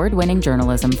the award-winning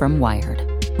journalism from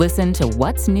Wired. Listen to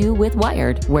What's New with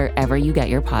Wired wherever you get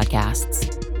your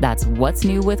podcasts. That's What's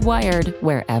New with Wired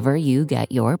wherever you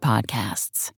get your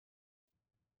podcasts.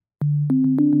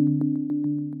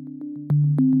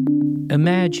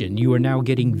 Imagine you are now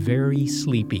getting very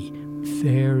sleepy.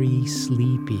 Very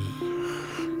sleepy.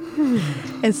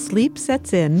 As sleep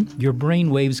sets in, your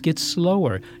brain waves get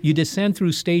slower. You descend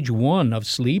through stage 1 of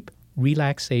sleep,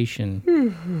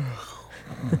 relaxation.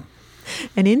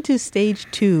 And into stage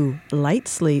 2, light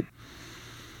sleep.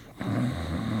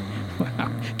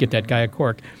 Wow, get that guy a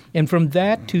cork. And from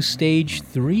that to stage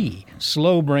 3,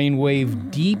 slow brainwave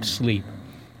deep sleep.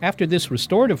 After this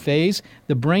restorative phase,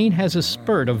 the brain has a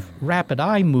spurt of rapid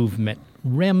eye movement,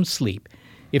 REM sleep.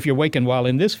 If you're wakened while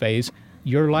in this phase,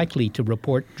 you're likely to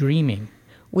report dreaming.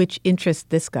 Which interests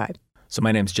this guy. So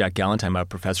my name's Jack Gallant. I'm a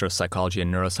professor of psychology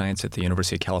and neuroscience at the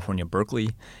University of California,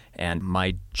 Berkeley. And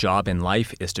my job in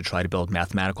life is to try to build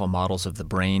mathematical models of the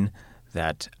brain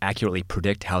that accurately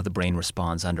predict how the brain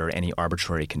responds under any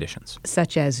arbitrary conditions.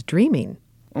 Such as dreaming.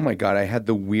 Oh my God, I had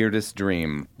the weirdest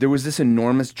dream. There was this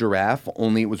enormous giraffe,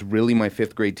 only it was really my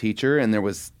 5th grade teacher, and there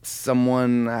was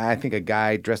someone, I think a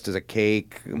guy dressed as a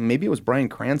cake. Maybe it was Bryan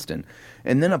Cranston.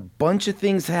 And then a bunch of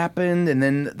things happened, and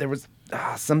then there was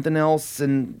something else,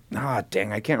 and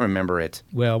dang, I can't remember it.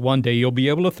 Well, one day you'll be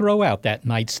able to throw out that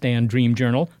nightstand dream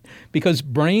journal because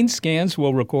brain scans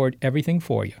will record everything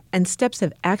for you. And steps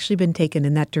have actually been taken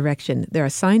in that direction. There are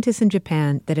scientists in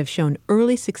Japan that have shown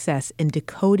early success in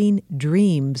decoding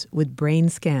dreams with brain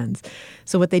scans.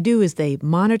 So what they do is they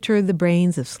monitor the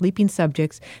brains of sleeping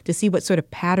subjects to see what sort of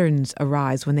patterns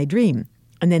arise when they dream.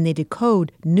 And then they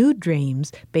decode new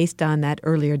dreams based on that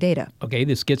earlier data. Okay,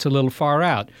 this gets a little far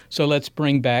out. So let's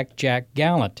bring back Jack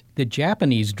Gallant. The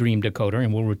Japanese dream decoder,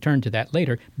 and we'll return to that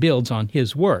later, builds on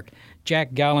his work.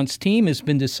 Jack Gallant's team has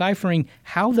been deciphering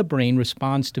how the brain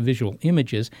responds to visual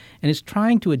images and is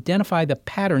trying to identify the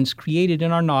patterns created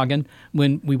in our noggin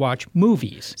when we watch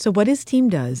movies. So what his team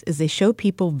does is they show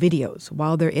people videos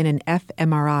while they're in an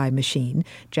fMRI machine.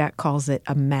 Jack calls it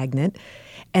a magnet.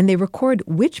 And they record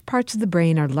which parts of the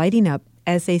brain are lighting up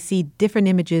as they see different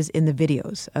images in the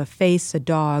videos, a face, a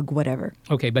dog, whatever.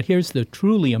 Okay, but here's the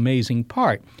truly amazing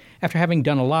part. After having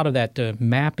done a lot of that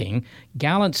mapping,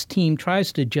 Gallant's team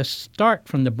tries to just start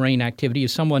from the brain activity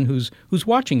of someone who's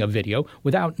watching a video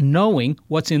without knowing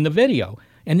what's in the video,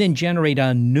 and then generate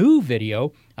a new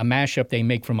video, a mashup they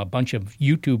make from a bunch of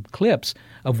YouTube clips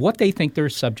of what they think their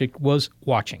subject was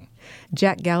watching.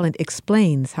 Jack Gallant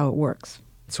explains how it works.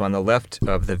 So on the left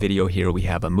of the video here, we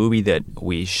have a movie that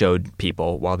we showed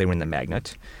people while they were in the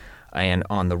magnet. And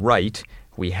on the right,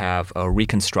 we have a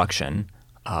reconstruction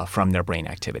from their brain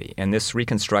activity. And this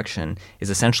reconstruction is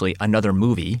essentially another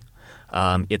movie.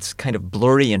 It's kind of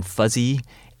blurry and fuzzy,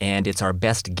 and it's our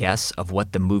best guess of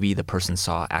what the movie the person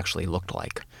saw actually looked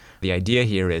like. The idea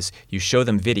here is you show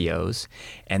them videos,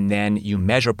 and then you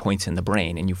measure points in the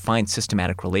brain, and you find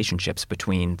systematic relationships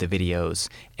between the videos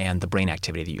and the brain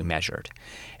activity that you measured.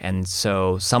 And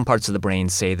so some parts of the brain,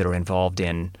 say, that are involved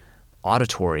in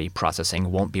auditory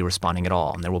processing won't be responding at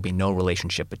all, and there will be no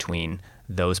relationship between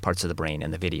those parts of the brain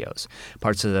and the videos.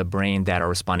 Parts of the brain that are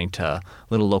responding to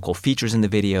little local features in the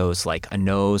videos, like a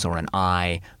nose or an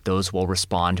eye, those will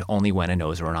respond only when a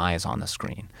nose or an eye is on the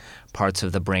screen. Parts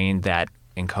of the brain that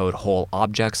encode whole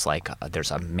objects, like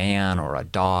there's a man or a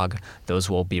dog, those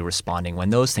will be responding when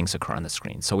those things occur on the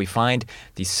screen. So we find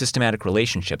these systematic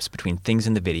relationships between things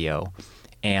in the video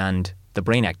and the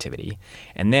brain activity.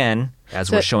 And then, as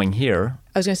we're showing here...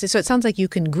 I was going to say, so it sounds like you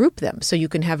can group them. So you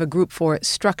can have a group for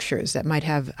structures that might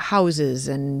have houses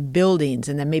and buildings,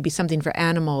 and then maybe something for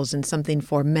animals and something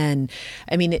for men.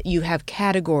 I mean, you have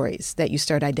categories that you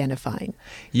start identifying.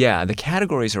 Yeah, the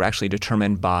categories are actually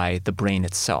determined by the brain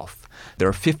itself. There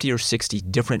are 50 or 60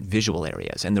 different visual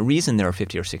areas. And the reason there are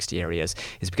 50 or 60 areas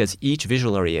is because each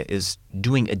visual area is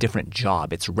doing a different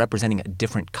job. It's representing a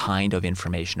different kind of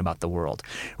information about the world.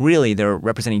 Really, they're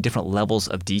representing different levels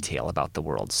of detail about the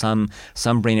world. Some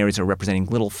brain areas are representing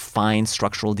little fine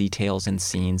structural details in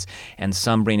scenes, and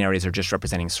some brain areas are just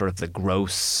representing sort of the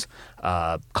gross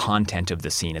content of the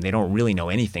scene, and they don't really know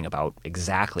anything about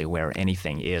exactly where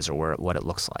anything is or what it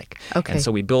looks like. Okay. And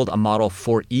so we build a model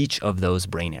for each of those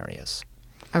brain areas.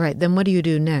 All right, then what do you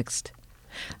do next?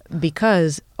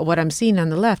 Because what I'm seeing on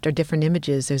the left are different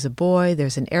images. There's a boy,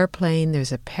 there's an airplane,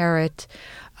 there's a parrot,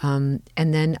 and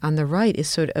then on the right is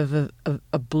sort of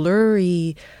a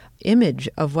blurry image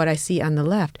of what I see on the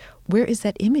left. Where is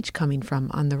that image coming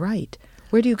from on the right?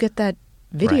 Where do you get that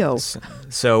video? Right.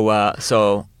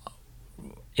 So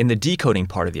in the decoding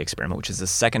part of the experiment, which is the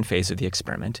second phase of the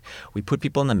experiment, we put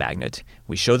people in the magnet,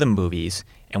 we show them movies,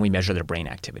 and we measure their brain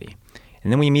activity.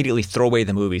 And then we immediately throw away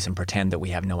the movies and pretend that we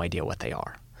have no idea what they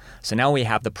are. So now we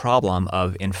have the problem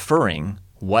of inferring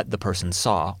what the person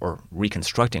saw or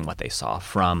reconstructing what they saw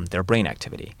from their brain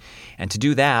activity. And to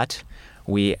do that,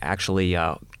 we actually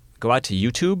go out to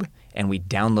YouTube and we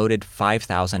downloaded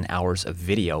 5,000 hours of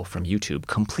video from YouTube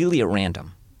completely at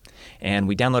random. And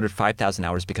we downloaded 5,000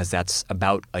 hours because that's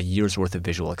about a year's worth of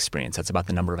visual experience. That's about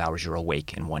the number of hours you're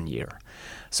awake in 1 year.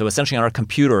 So essentially on our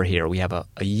computer here, we have a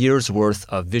year's worth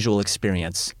of visual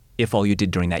experience if all you did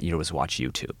during that year was watch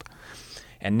YouTube.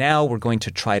 And now we're going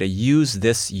to try to use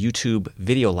this YouTube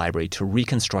video library to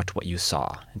reconstruct what you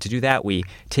saw. And to do that, we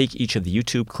take each of the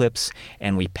YouTube clips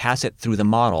and we pass it through the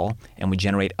model and we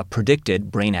generate a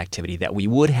predicted brain activity that we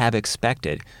would have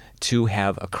expected to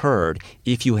have occurred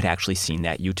if you had actually seen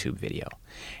that YouTube video.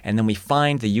 And then we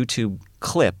find the YouTube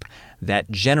clip that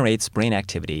generates brain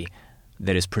activity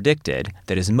that is predicted,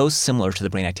 that is most similar to the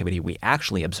brain activity we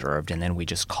actually observed, and then we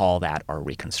just call that our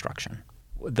reconstruction.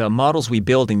 The models we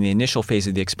build in the initial phase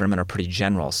of the experiment are pretty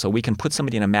general. So we can put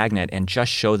somebody in a magnet and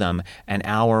just show them an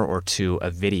hour or two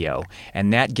of video.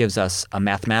 And that gives us a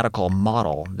mathematical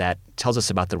model that tells us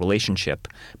about the relationship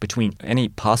between any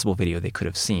possible video they could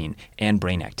have seen and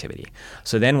brain activity.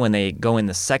 So then when they go in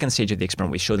the second stage of the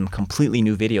experiment, we show them completely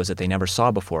new videos that they never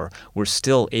saw before. We're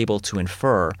still able to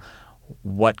infer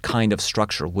what kind of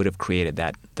structure would have created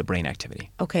the brain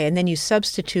activity. Okay, and then you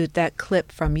substitute that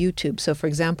clip from YouTube. So, for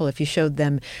example, if you showed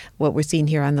them what we're seeing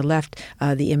here on the left,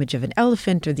 the image of an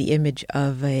elephant or the image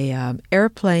of a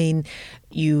airplane,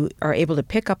 you are able to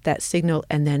pick up that signal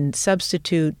and then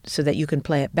substitute so that you can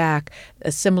play it back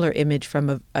a similar image from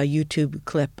a YouTube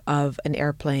clip of an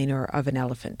airplane or of an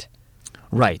elephant.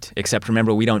 Right, except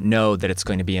remember, we don't know that it's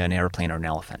going to be an airplane or an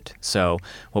elephant. So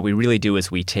what we really do is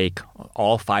we take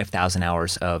all 5,000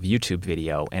 hours of YouTube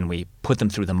video and we put them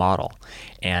through the model.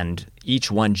 And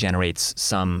each one generates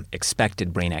some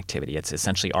expected brain activity. It's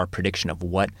essentially our prediction of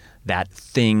what that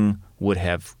thing would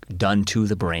have done to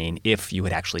the brain if you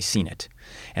had actually seen it.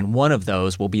 And one of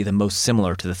those will be the most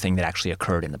similar to the thing that actually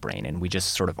occurred in the brain. And we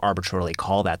just sort of arbitrarily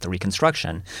call that the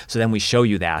reconstruction. So then we show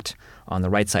you that on the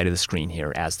right side of the screen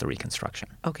here as the reconstruction.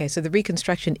 Okay, so the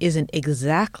reconstruction isn't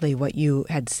exactly what you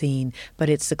had seen, but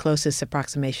it's the closest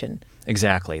approximation.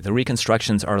 Exactly. The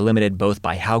reconstructions are limited both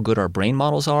by how good our brain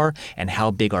models are and how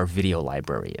big our video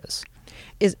library is.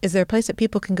 Is there a place that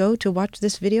people can go to watch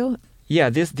this video? Yeah,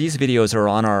 these videos are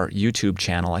on our YouTube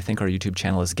channel. I think our YouTube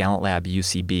channel is Gallant Lab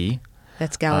UCB.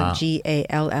 That's Gallant,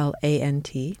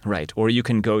 Gallant. Right. Or you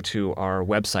can go to our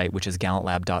website, which is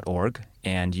gallantlab.org,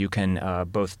 and you can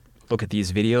both look at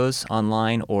these videos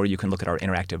online, or you can look at our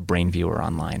interactive brain viewer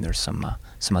online. There's some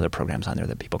other programs on there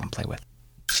that people can play with.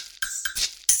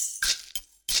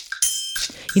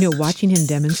 You know, watching him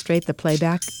demonstrate the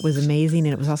playback was amazing,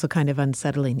 and it was also kind of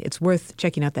unsettling. It's worth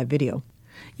checking out that video.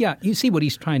 Yeah, you see what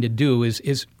he's trying to do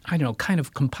is I don't know, kind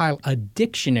of compile a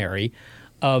dictionary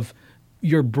of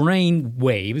your brain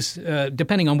waves,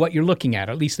 depending on what you're looking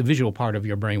at least the visual part of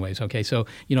your brain waves. Okay, so,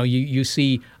 you know, you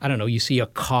see, I don't know, you see a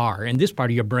car, and this part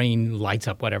of your brain lights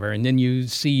up, whatever, and then you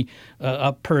see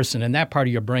a person, and that part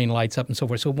of your brain lights up, and so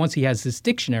forth. So once he has this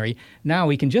dictionary, now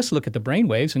he can just look at the brain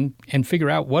waves and figure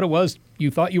out what it was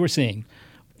you thought you were seeing.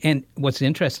 And what's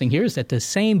interesting here is that the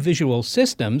same visual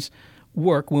systems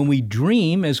work when we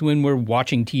dream as when we're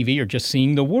watching TV or just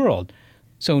seeing the world.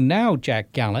 So now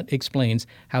Jack Gallant explains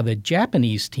how the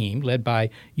Japanese team, led by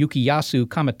Yukiyasu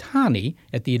Kamitani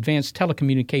at the Advanced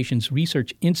Telecommunications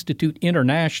Research Institute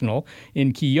International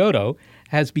in Kyoto,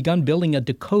 has begun building a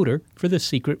decoder for the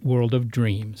secret world of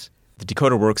dreams. The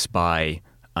decoder works by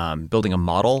building a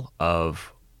model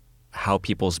of how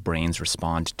people's brains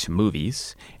respond to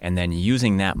movies, and then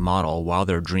using that model while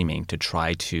they're dreaming to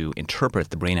try to interpret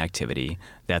the brain activity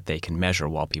that they can measure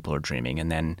while people are dreaming. And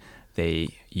then they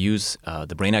use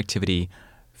the brain activity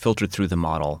filtered through the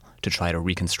model to try to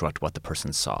reconstruct what the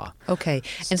person saw. Okay.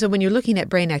 And so when you're looking at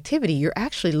brain activity, you're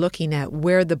actually looking at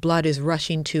where the blood is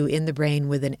rushing to in the brain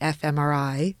with an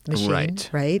fMRI machine,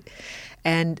 right?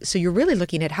 And so you're really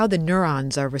looking at how the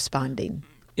neurons are responding.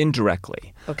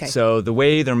 Indirectly. Okay. So the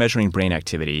way they're measuring brain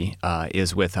activity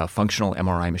is with a functional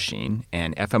MRI machine.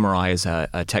 And fMRI is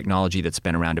a technology that's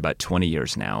been around about 20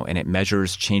 years now, and it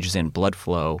measures changes in blood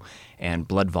flow and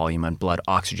blood volume and blood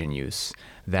oxygen use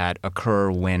that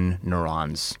occur when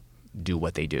neurons do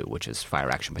what they do, which is fire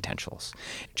action potentials.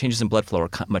 Changes in blood flow are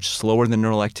much slower than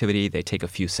neural activity. They take a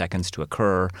few seconds to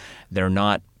occur. They're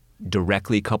not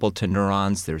directly coupled to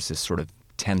neurons. There's this sort of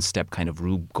 10-step kind of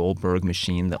Rube Goldberg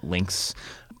machine that links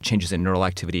changes in neural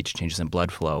activity to changes in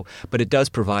blood flow. But it does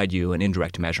provide you an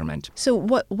indirect measurement. So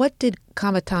what did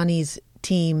Kamatani's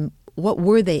team, what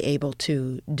were they able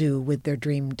to do with their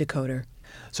dream decoder?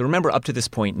 So remember, up to this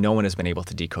point, no one has been able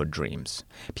to decode dreams.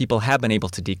 People have been able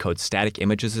to decode static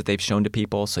images that they've shown to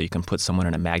people, so you can put someone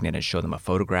in a magnet and show them a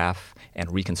photograph and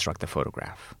reconstruct the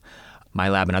photograph. My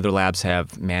lab and other labs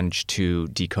have managed to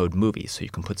decode movies, so you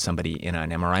can put somebody in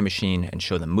an MRI machine and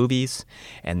show them movies,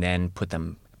 and then put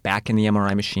them back in the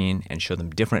MRI machine and show them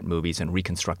different movies and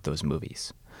reconstruct those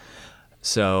movies.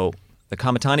 So the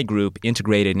Kamatani group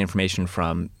integrated information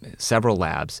from several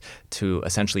labs to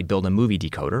essentially build a movie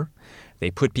decoder. They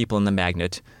put people in the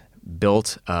magnet,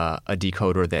 built a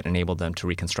decoder that enabled them to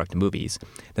reconstruct movies.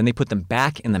 Then they put them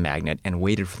back in the magnet and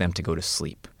waited for them to go to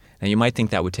sleep. Now, you might think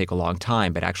that would take a long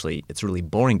time, but actually it's really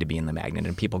boring to be in the magnet,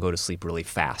 and people go to sleep really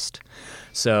fast.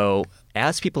 So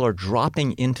as people are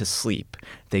dropping into sleep,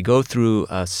 they go through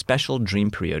a special dream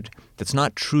period that's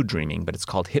not true dreaming, but it's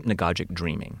called hypnagogic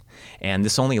dreaming. And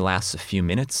this only lasts a few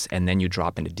minutes, and then you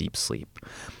drop into deep sleep.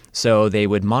 So they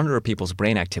would monitor people's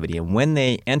brain activity, and when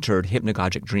they entered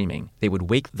hypnagogic dreaming, they would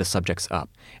wake the subjects up,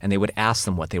 and they would ask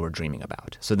them what they were dreaming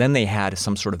about. So then they had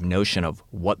some sort of notion of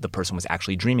what the person was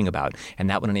actually dreaming about, and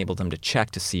that would enable them to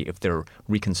check to see if their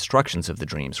reconstructions of the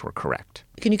dreams were correct.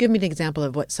 Can you give me an example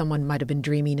of what someone might have been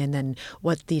dreaming and then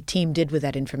what the team did with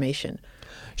that information?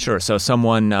 Sure. So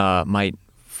someone might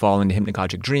fall into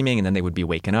hypnagogic dreaming, and then they would be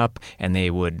waken up, and they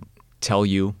would tell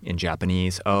you in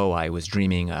Japanese, oh, I was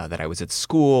dreaming that I was at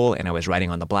school and I was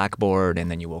writing on the blackboard, and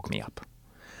then you woke me up.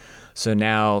 So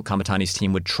now Kamatani's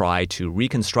team would try to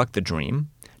reconstruct the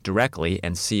dream directly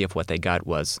and see if what they got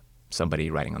was somebody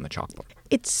writing on the chalkboard.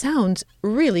 It sounds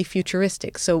really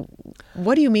futuristic. So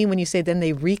what do you mean when you say then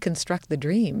they reconstruct the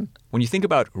dream? When you think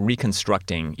about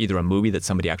reconstructing either a movie that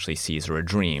somebody actually sees or a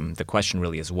dream, the question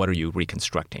really is, what are you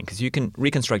reconstructing? Because you can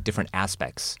reconstruct different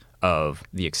aspects of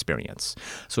the experience.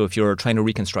 So if you're trying to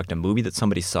reconstruct a movie that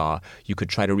somebody saw, you could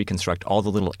try to reconstruct all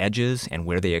the little edges and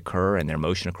where they occur and their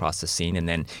motion across the scene. And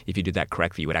then if you did that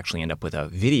correctly, you would actually end up with a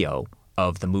video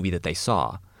of the movie that they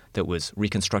saw that was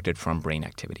reconstructed from brain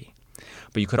activity.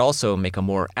 But you could also make a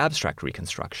more abstract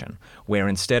reconstruction, where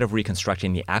instead of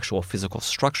reconstructing the actual physical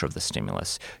structure of the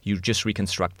stimulus, you just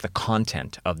reconstruct the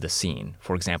content of the scene.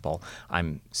 For example,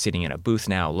 I'm sitting in a booth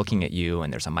now looking at you,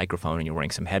 and there's a microphone, and you're wearing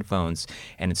some headphones,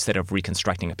 and instead of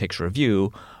reconstructing a picture of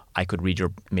you, I could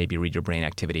maybe read your brain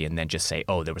activity and then just say,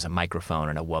 oh, there was a microphone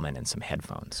and a woman and some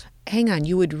headphones. Hang on,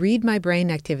 you would read my brain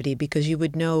activity because you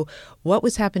would know what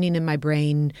was happening in my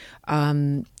brain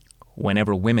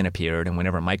whenever women appeared and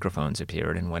whenever microphones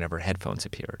appeared and whenever headphones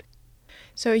appeared.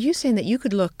 So are you saying that you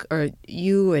could look, or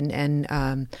you and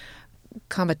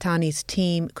Kamatani's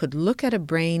team could look at a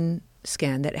brain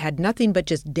scan that had nothing but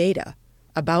just data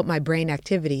about my brain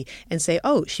activity and say,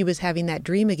 oh, she was having that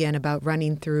dream again about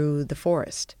running through the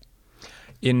forest?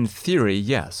 In theory,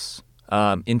 yes.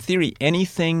 In theory,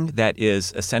 anything that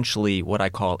is essentially what I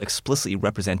call explicitly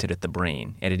represented at the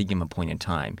brain at any given point in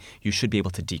time, you should be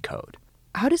able to decode.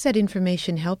 How does that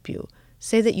information help you?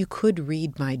 Say that you could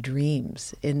read my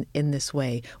dreams in this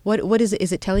way. What is it?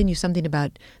 Is it telling you something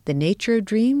about the nature of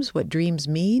dreams, what dreams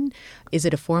mean? Is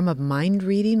it a form of mind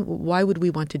reading? Why would we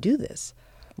want to do this?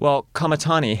 Well,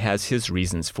 Kamatani has his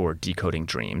reasons for decoding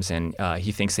dreams, and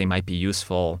he thinks they might be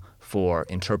useful for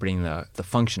interpreting the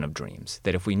function of dreams,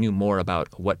 that if we knew more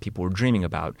about what people were dreaming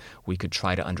about, we could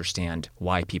try to understand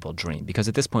why people dream, because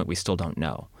at this point we still don't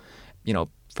know. You know,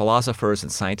 philosophers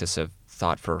and scientists have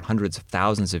thought for hundreds of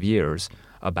thousands of years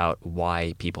about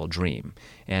why people dream.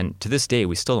 And to this day,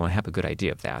 we still don't have a good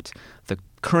idea of that. The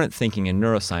current thinking in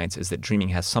neuroscience is that dreaming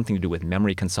has something to do with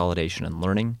memory consolidation and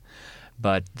learning,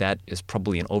 but that is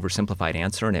probably an oversimplified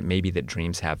answer, and it may be that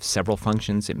dreams have several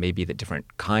functions. It may be that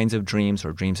different kinds of dreams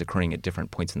or dreams occurring at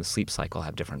different points in the sleep cycle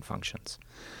have different functions.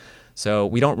 So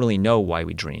we don't really know why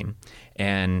we dream,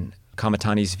 and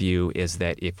Kamatani's view is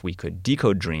that if we could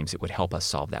decode dreams, it would help us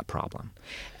solve that problem.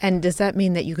 And does that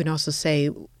mean that you can also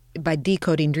say, by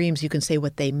decoding dreams, you can say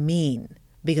what they mean?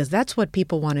 Because that's what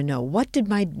people want to know. What did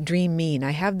my dream mean?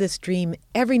 I have this dream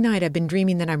every night. I've been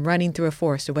dreaming that I'm running through a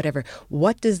forest or whatever.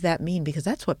 What does that mean? Because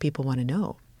that's what people want to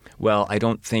know. Well, I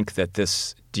don't think that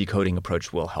this decoding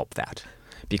approach will help that,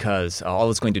 because all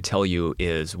it's going to tell you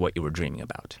is what you were dreaming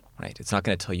about, right? It's not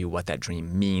going to tell you what that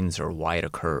dream means or why it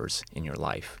occurs in your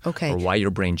life, or why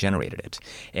your brain generated it.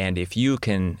 And if you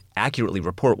can accurately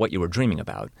report what you were dreaming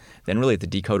about, then really the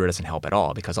decoder doesn't help at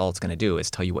all, because all it's going to do is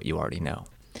tell you what you already know.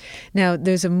 Now,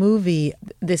 there's a movie,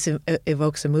 this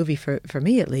evokes a movie for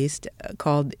me at least,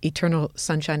 called Eternal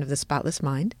Sunshine of the Spotless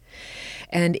Mind.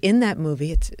 And in that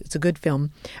movie, it's a good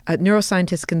film,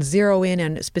 neuroscientists can zero in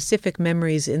on specific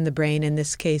memories in the brain, in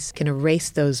this case, can erase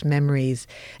those memories.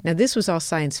 Now, this was all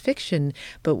science fiction,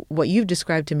 but what you've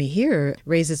described to me here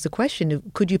raises the question of,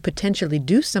 could you potentially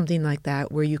do something like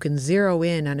that where you can zero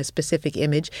in on a specific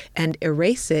image and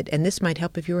erase it, and this might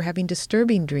help if you were having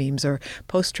disturbing dreams or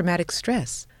post-traumatic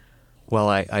stress? Well,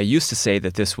 I used to say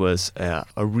that this was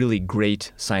a really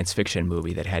great science fiction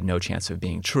movie that had no chance of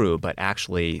being true, but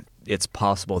actually it's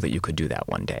possible that you could do that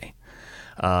one day.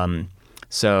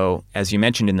 So as you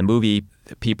mentioned in the movie,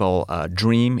 people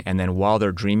dream, and then while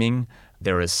they're dreaming,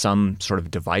 there is some sort of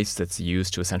device that's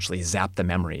used to essentially zap the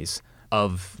memories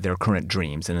of their current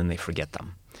dreams, and then they forget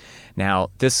them.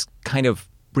 Now, this kind of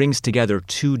brings together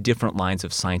two different lines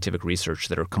of scientific research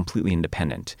that are completely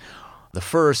independent. The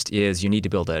first is you need to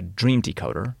build a dream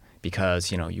decoder,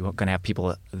 because, you're going to have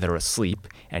people that are asleep,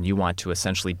 and you want to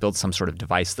essentially build some sort of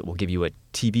device that will give you a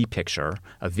TV picture,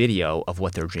 a video of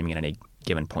what they're dreaming at a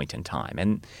given point in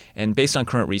time. And based on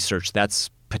current research, that's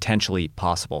potentially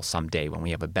possible someday when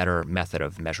we have a better method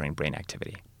of measuring brain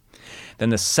activity. Then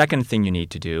the second thing you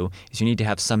need to do is you need to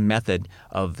have some method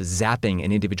of zapping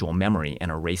an individual memory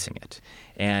and erasing it.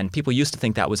 And people used to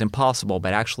think that was impossible,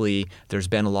 but actually there's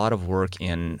been a lot of work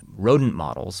in rodent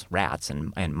models, rats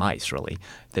and mice really,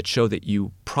 that show that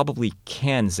you probably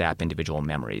can zap individual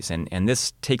memories. And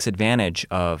this takes advantage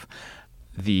of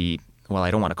well, I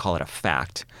don't want to call it a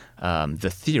fact,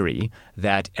 the theory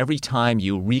that every time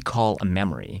you recall a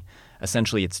memory,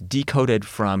 essentially it's decoded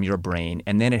from your brain,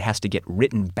 and then it has to get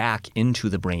written back into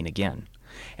the brain again.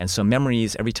 And so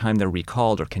memories, every time they're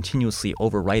recalled, are continuously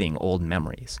overwriting old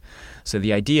memories. So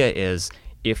the idea is,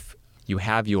 if you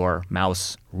have your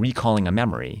mouse recalling a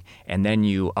memory, and then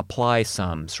you apply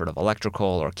some sort of electrical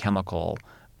or chemical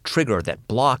trigger that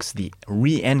blocks the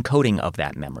re-encoding of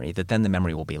that memory, that then the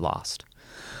memory will be lost.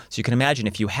 So you can imagine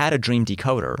if you had a dream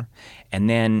decoder and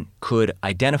then could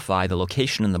identify the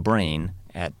location in the brain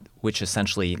at which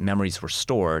essentially memories were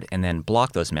stored, and then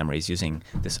block those memories using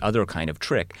this other kind of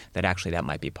trick, that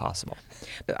might be possible.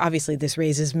 Obviously, this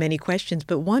raises many questions,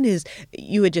 but one is,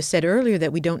 you had just said earlier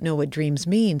that we don't know what dreams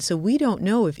mean, so we don't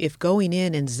know if going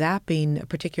in and zapping a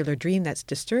particular dream that's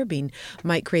disturbing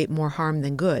might create more harm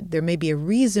than good. There may be a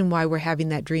reason why we're having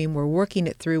that dream, we're working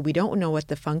it through, we don't know what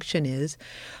the function is,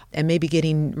 and maybe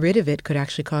getting rid of it could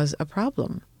actually cause a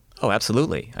problem. Oh,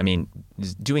 absolutely. I mean,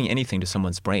 doing anything to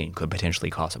someone's brain could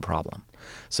potentially cause a problem.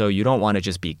 So you don't want to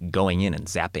just be going in and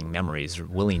zapping memories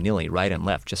willy-nilly right and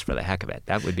left just for the heck of it.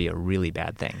 That would be a really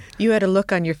bad thing. You had a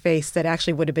look on your face that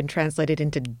actually would have been translated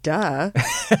into duh.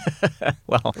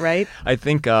 Well, right? I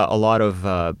think a lot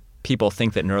of people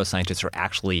think that neuroscientists are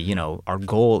actually, our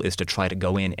goal is to try to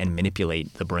go in and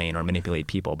manipulate the brain or manipulate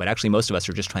people. But actually, most of us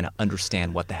are just trying to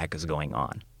understand what the heck is going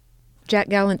on. Jack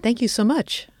Gallant, thank you so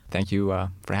much. Thank you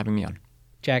for having me on.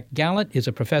 Jack Gallant is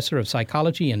a professor of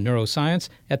psychology and neuroscience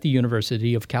at the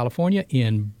University of California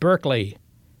in Berkeley.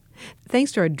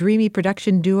 Thanks to our dreamy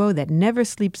production duo that never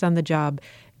sleeps on the job,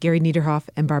 Gary Niederhoff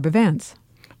and Barbara Vance.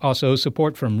 Also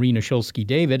support from Rena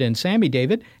Shulsky-David and Sammy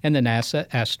David and the NASA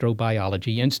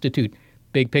Astrobiology Institute.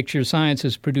 Big Picture Science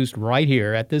is produced right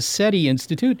here at the SETI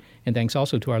Institute, and thanks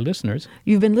also to our listeners.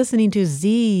 You've been listening to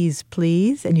ZZZZs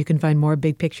Please, and you can find more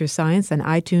Big Picture Science on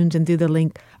iTunes and through the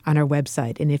link on our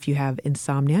website. And if you have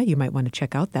insomnia, you might want to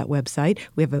check out that website.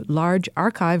 We have a large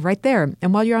archive right there.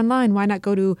 And while you're online, why not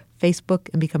go to Facebook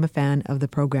and become a fan of the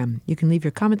program? You can leave your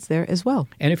comments there as well.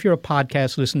 And if you're a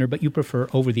podcast listener but you prefer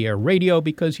over-the-air radio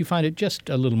because you find it just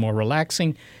a little more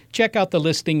relaxing, check out the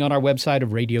listing on our website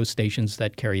of radio stations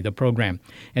that carry the program.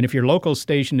 And if your local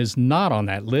station is not on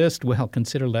that list, well,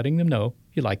 consider letting them know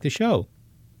you like the show.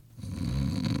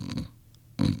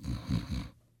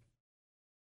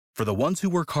 For the ones who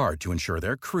work hard to ensure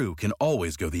their crew can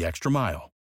always go the extra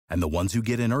mile, and the ones who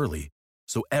get in early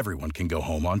so everyone can go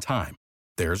home on time,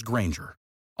 there's Grainger,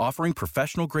 offering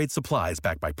professional-grade supplies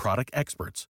backed by product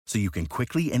experts so you can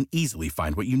quickly and easily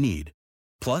find what you need.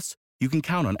 Plus, you can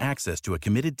count on access to a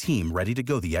committed team ready to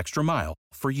go the extra mile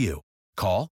for you.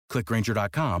 Call, click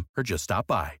Grainger.com, or just stop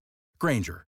by.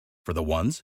 Grainger, for the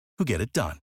ones who get it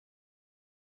done.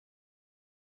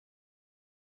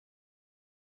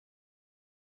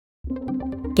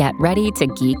 Get ready to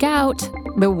geek out.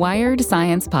 The Wired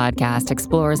Science Podcast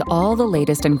explores all the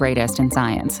latest and greatest in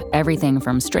science, everything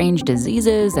from strange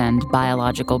diseases and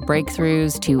biological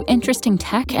breakthroughs to interesting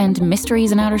tech and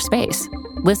mysteries in outer space.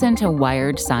 Listen to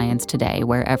Wired Science today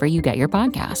wherever you get your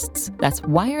podcasts. That's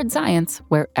Wired Science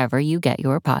wherever you get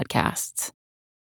your podcasts.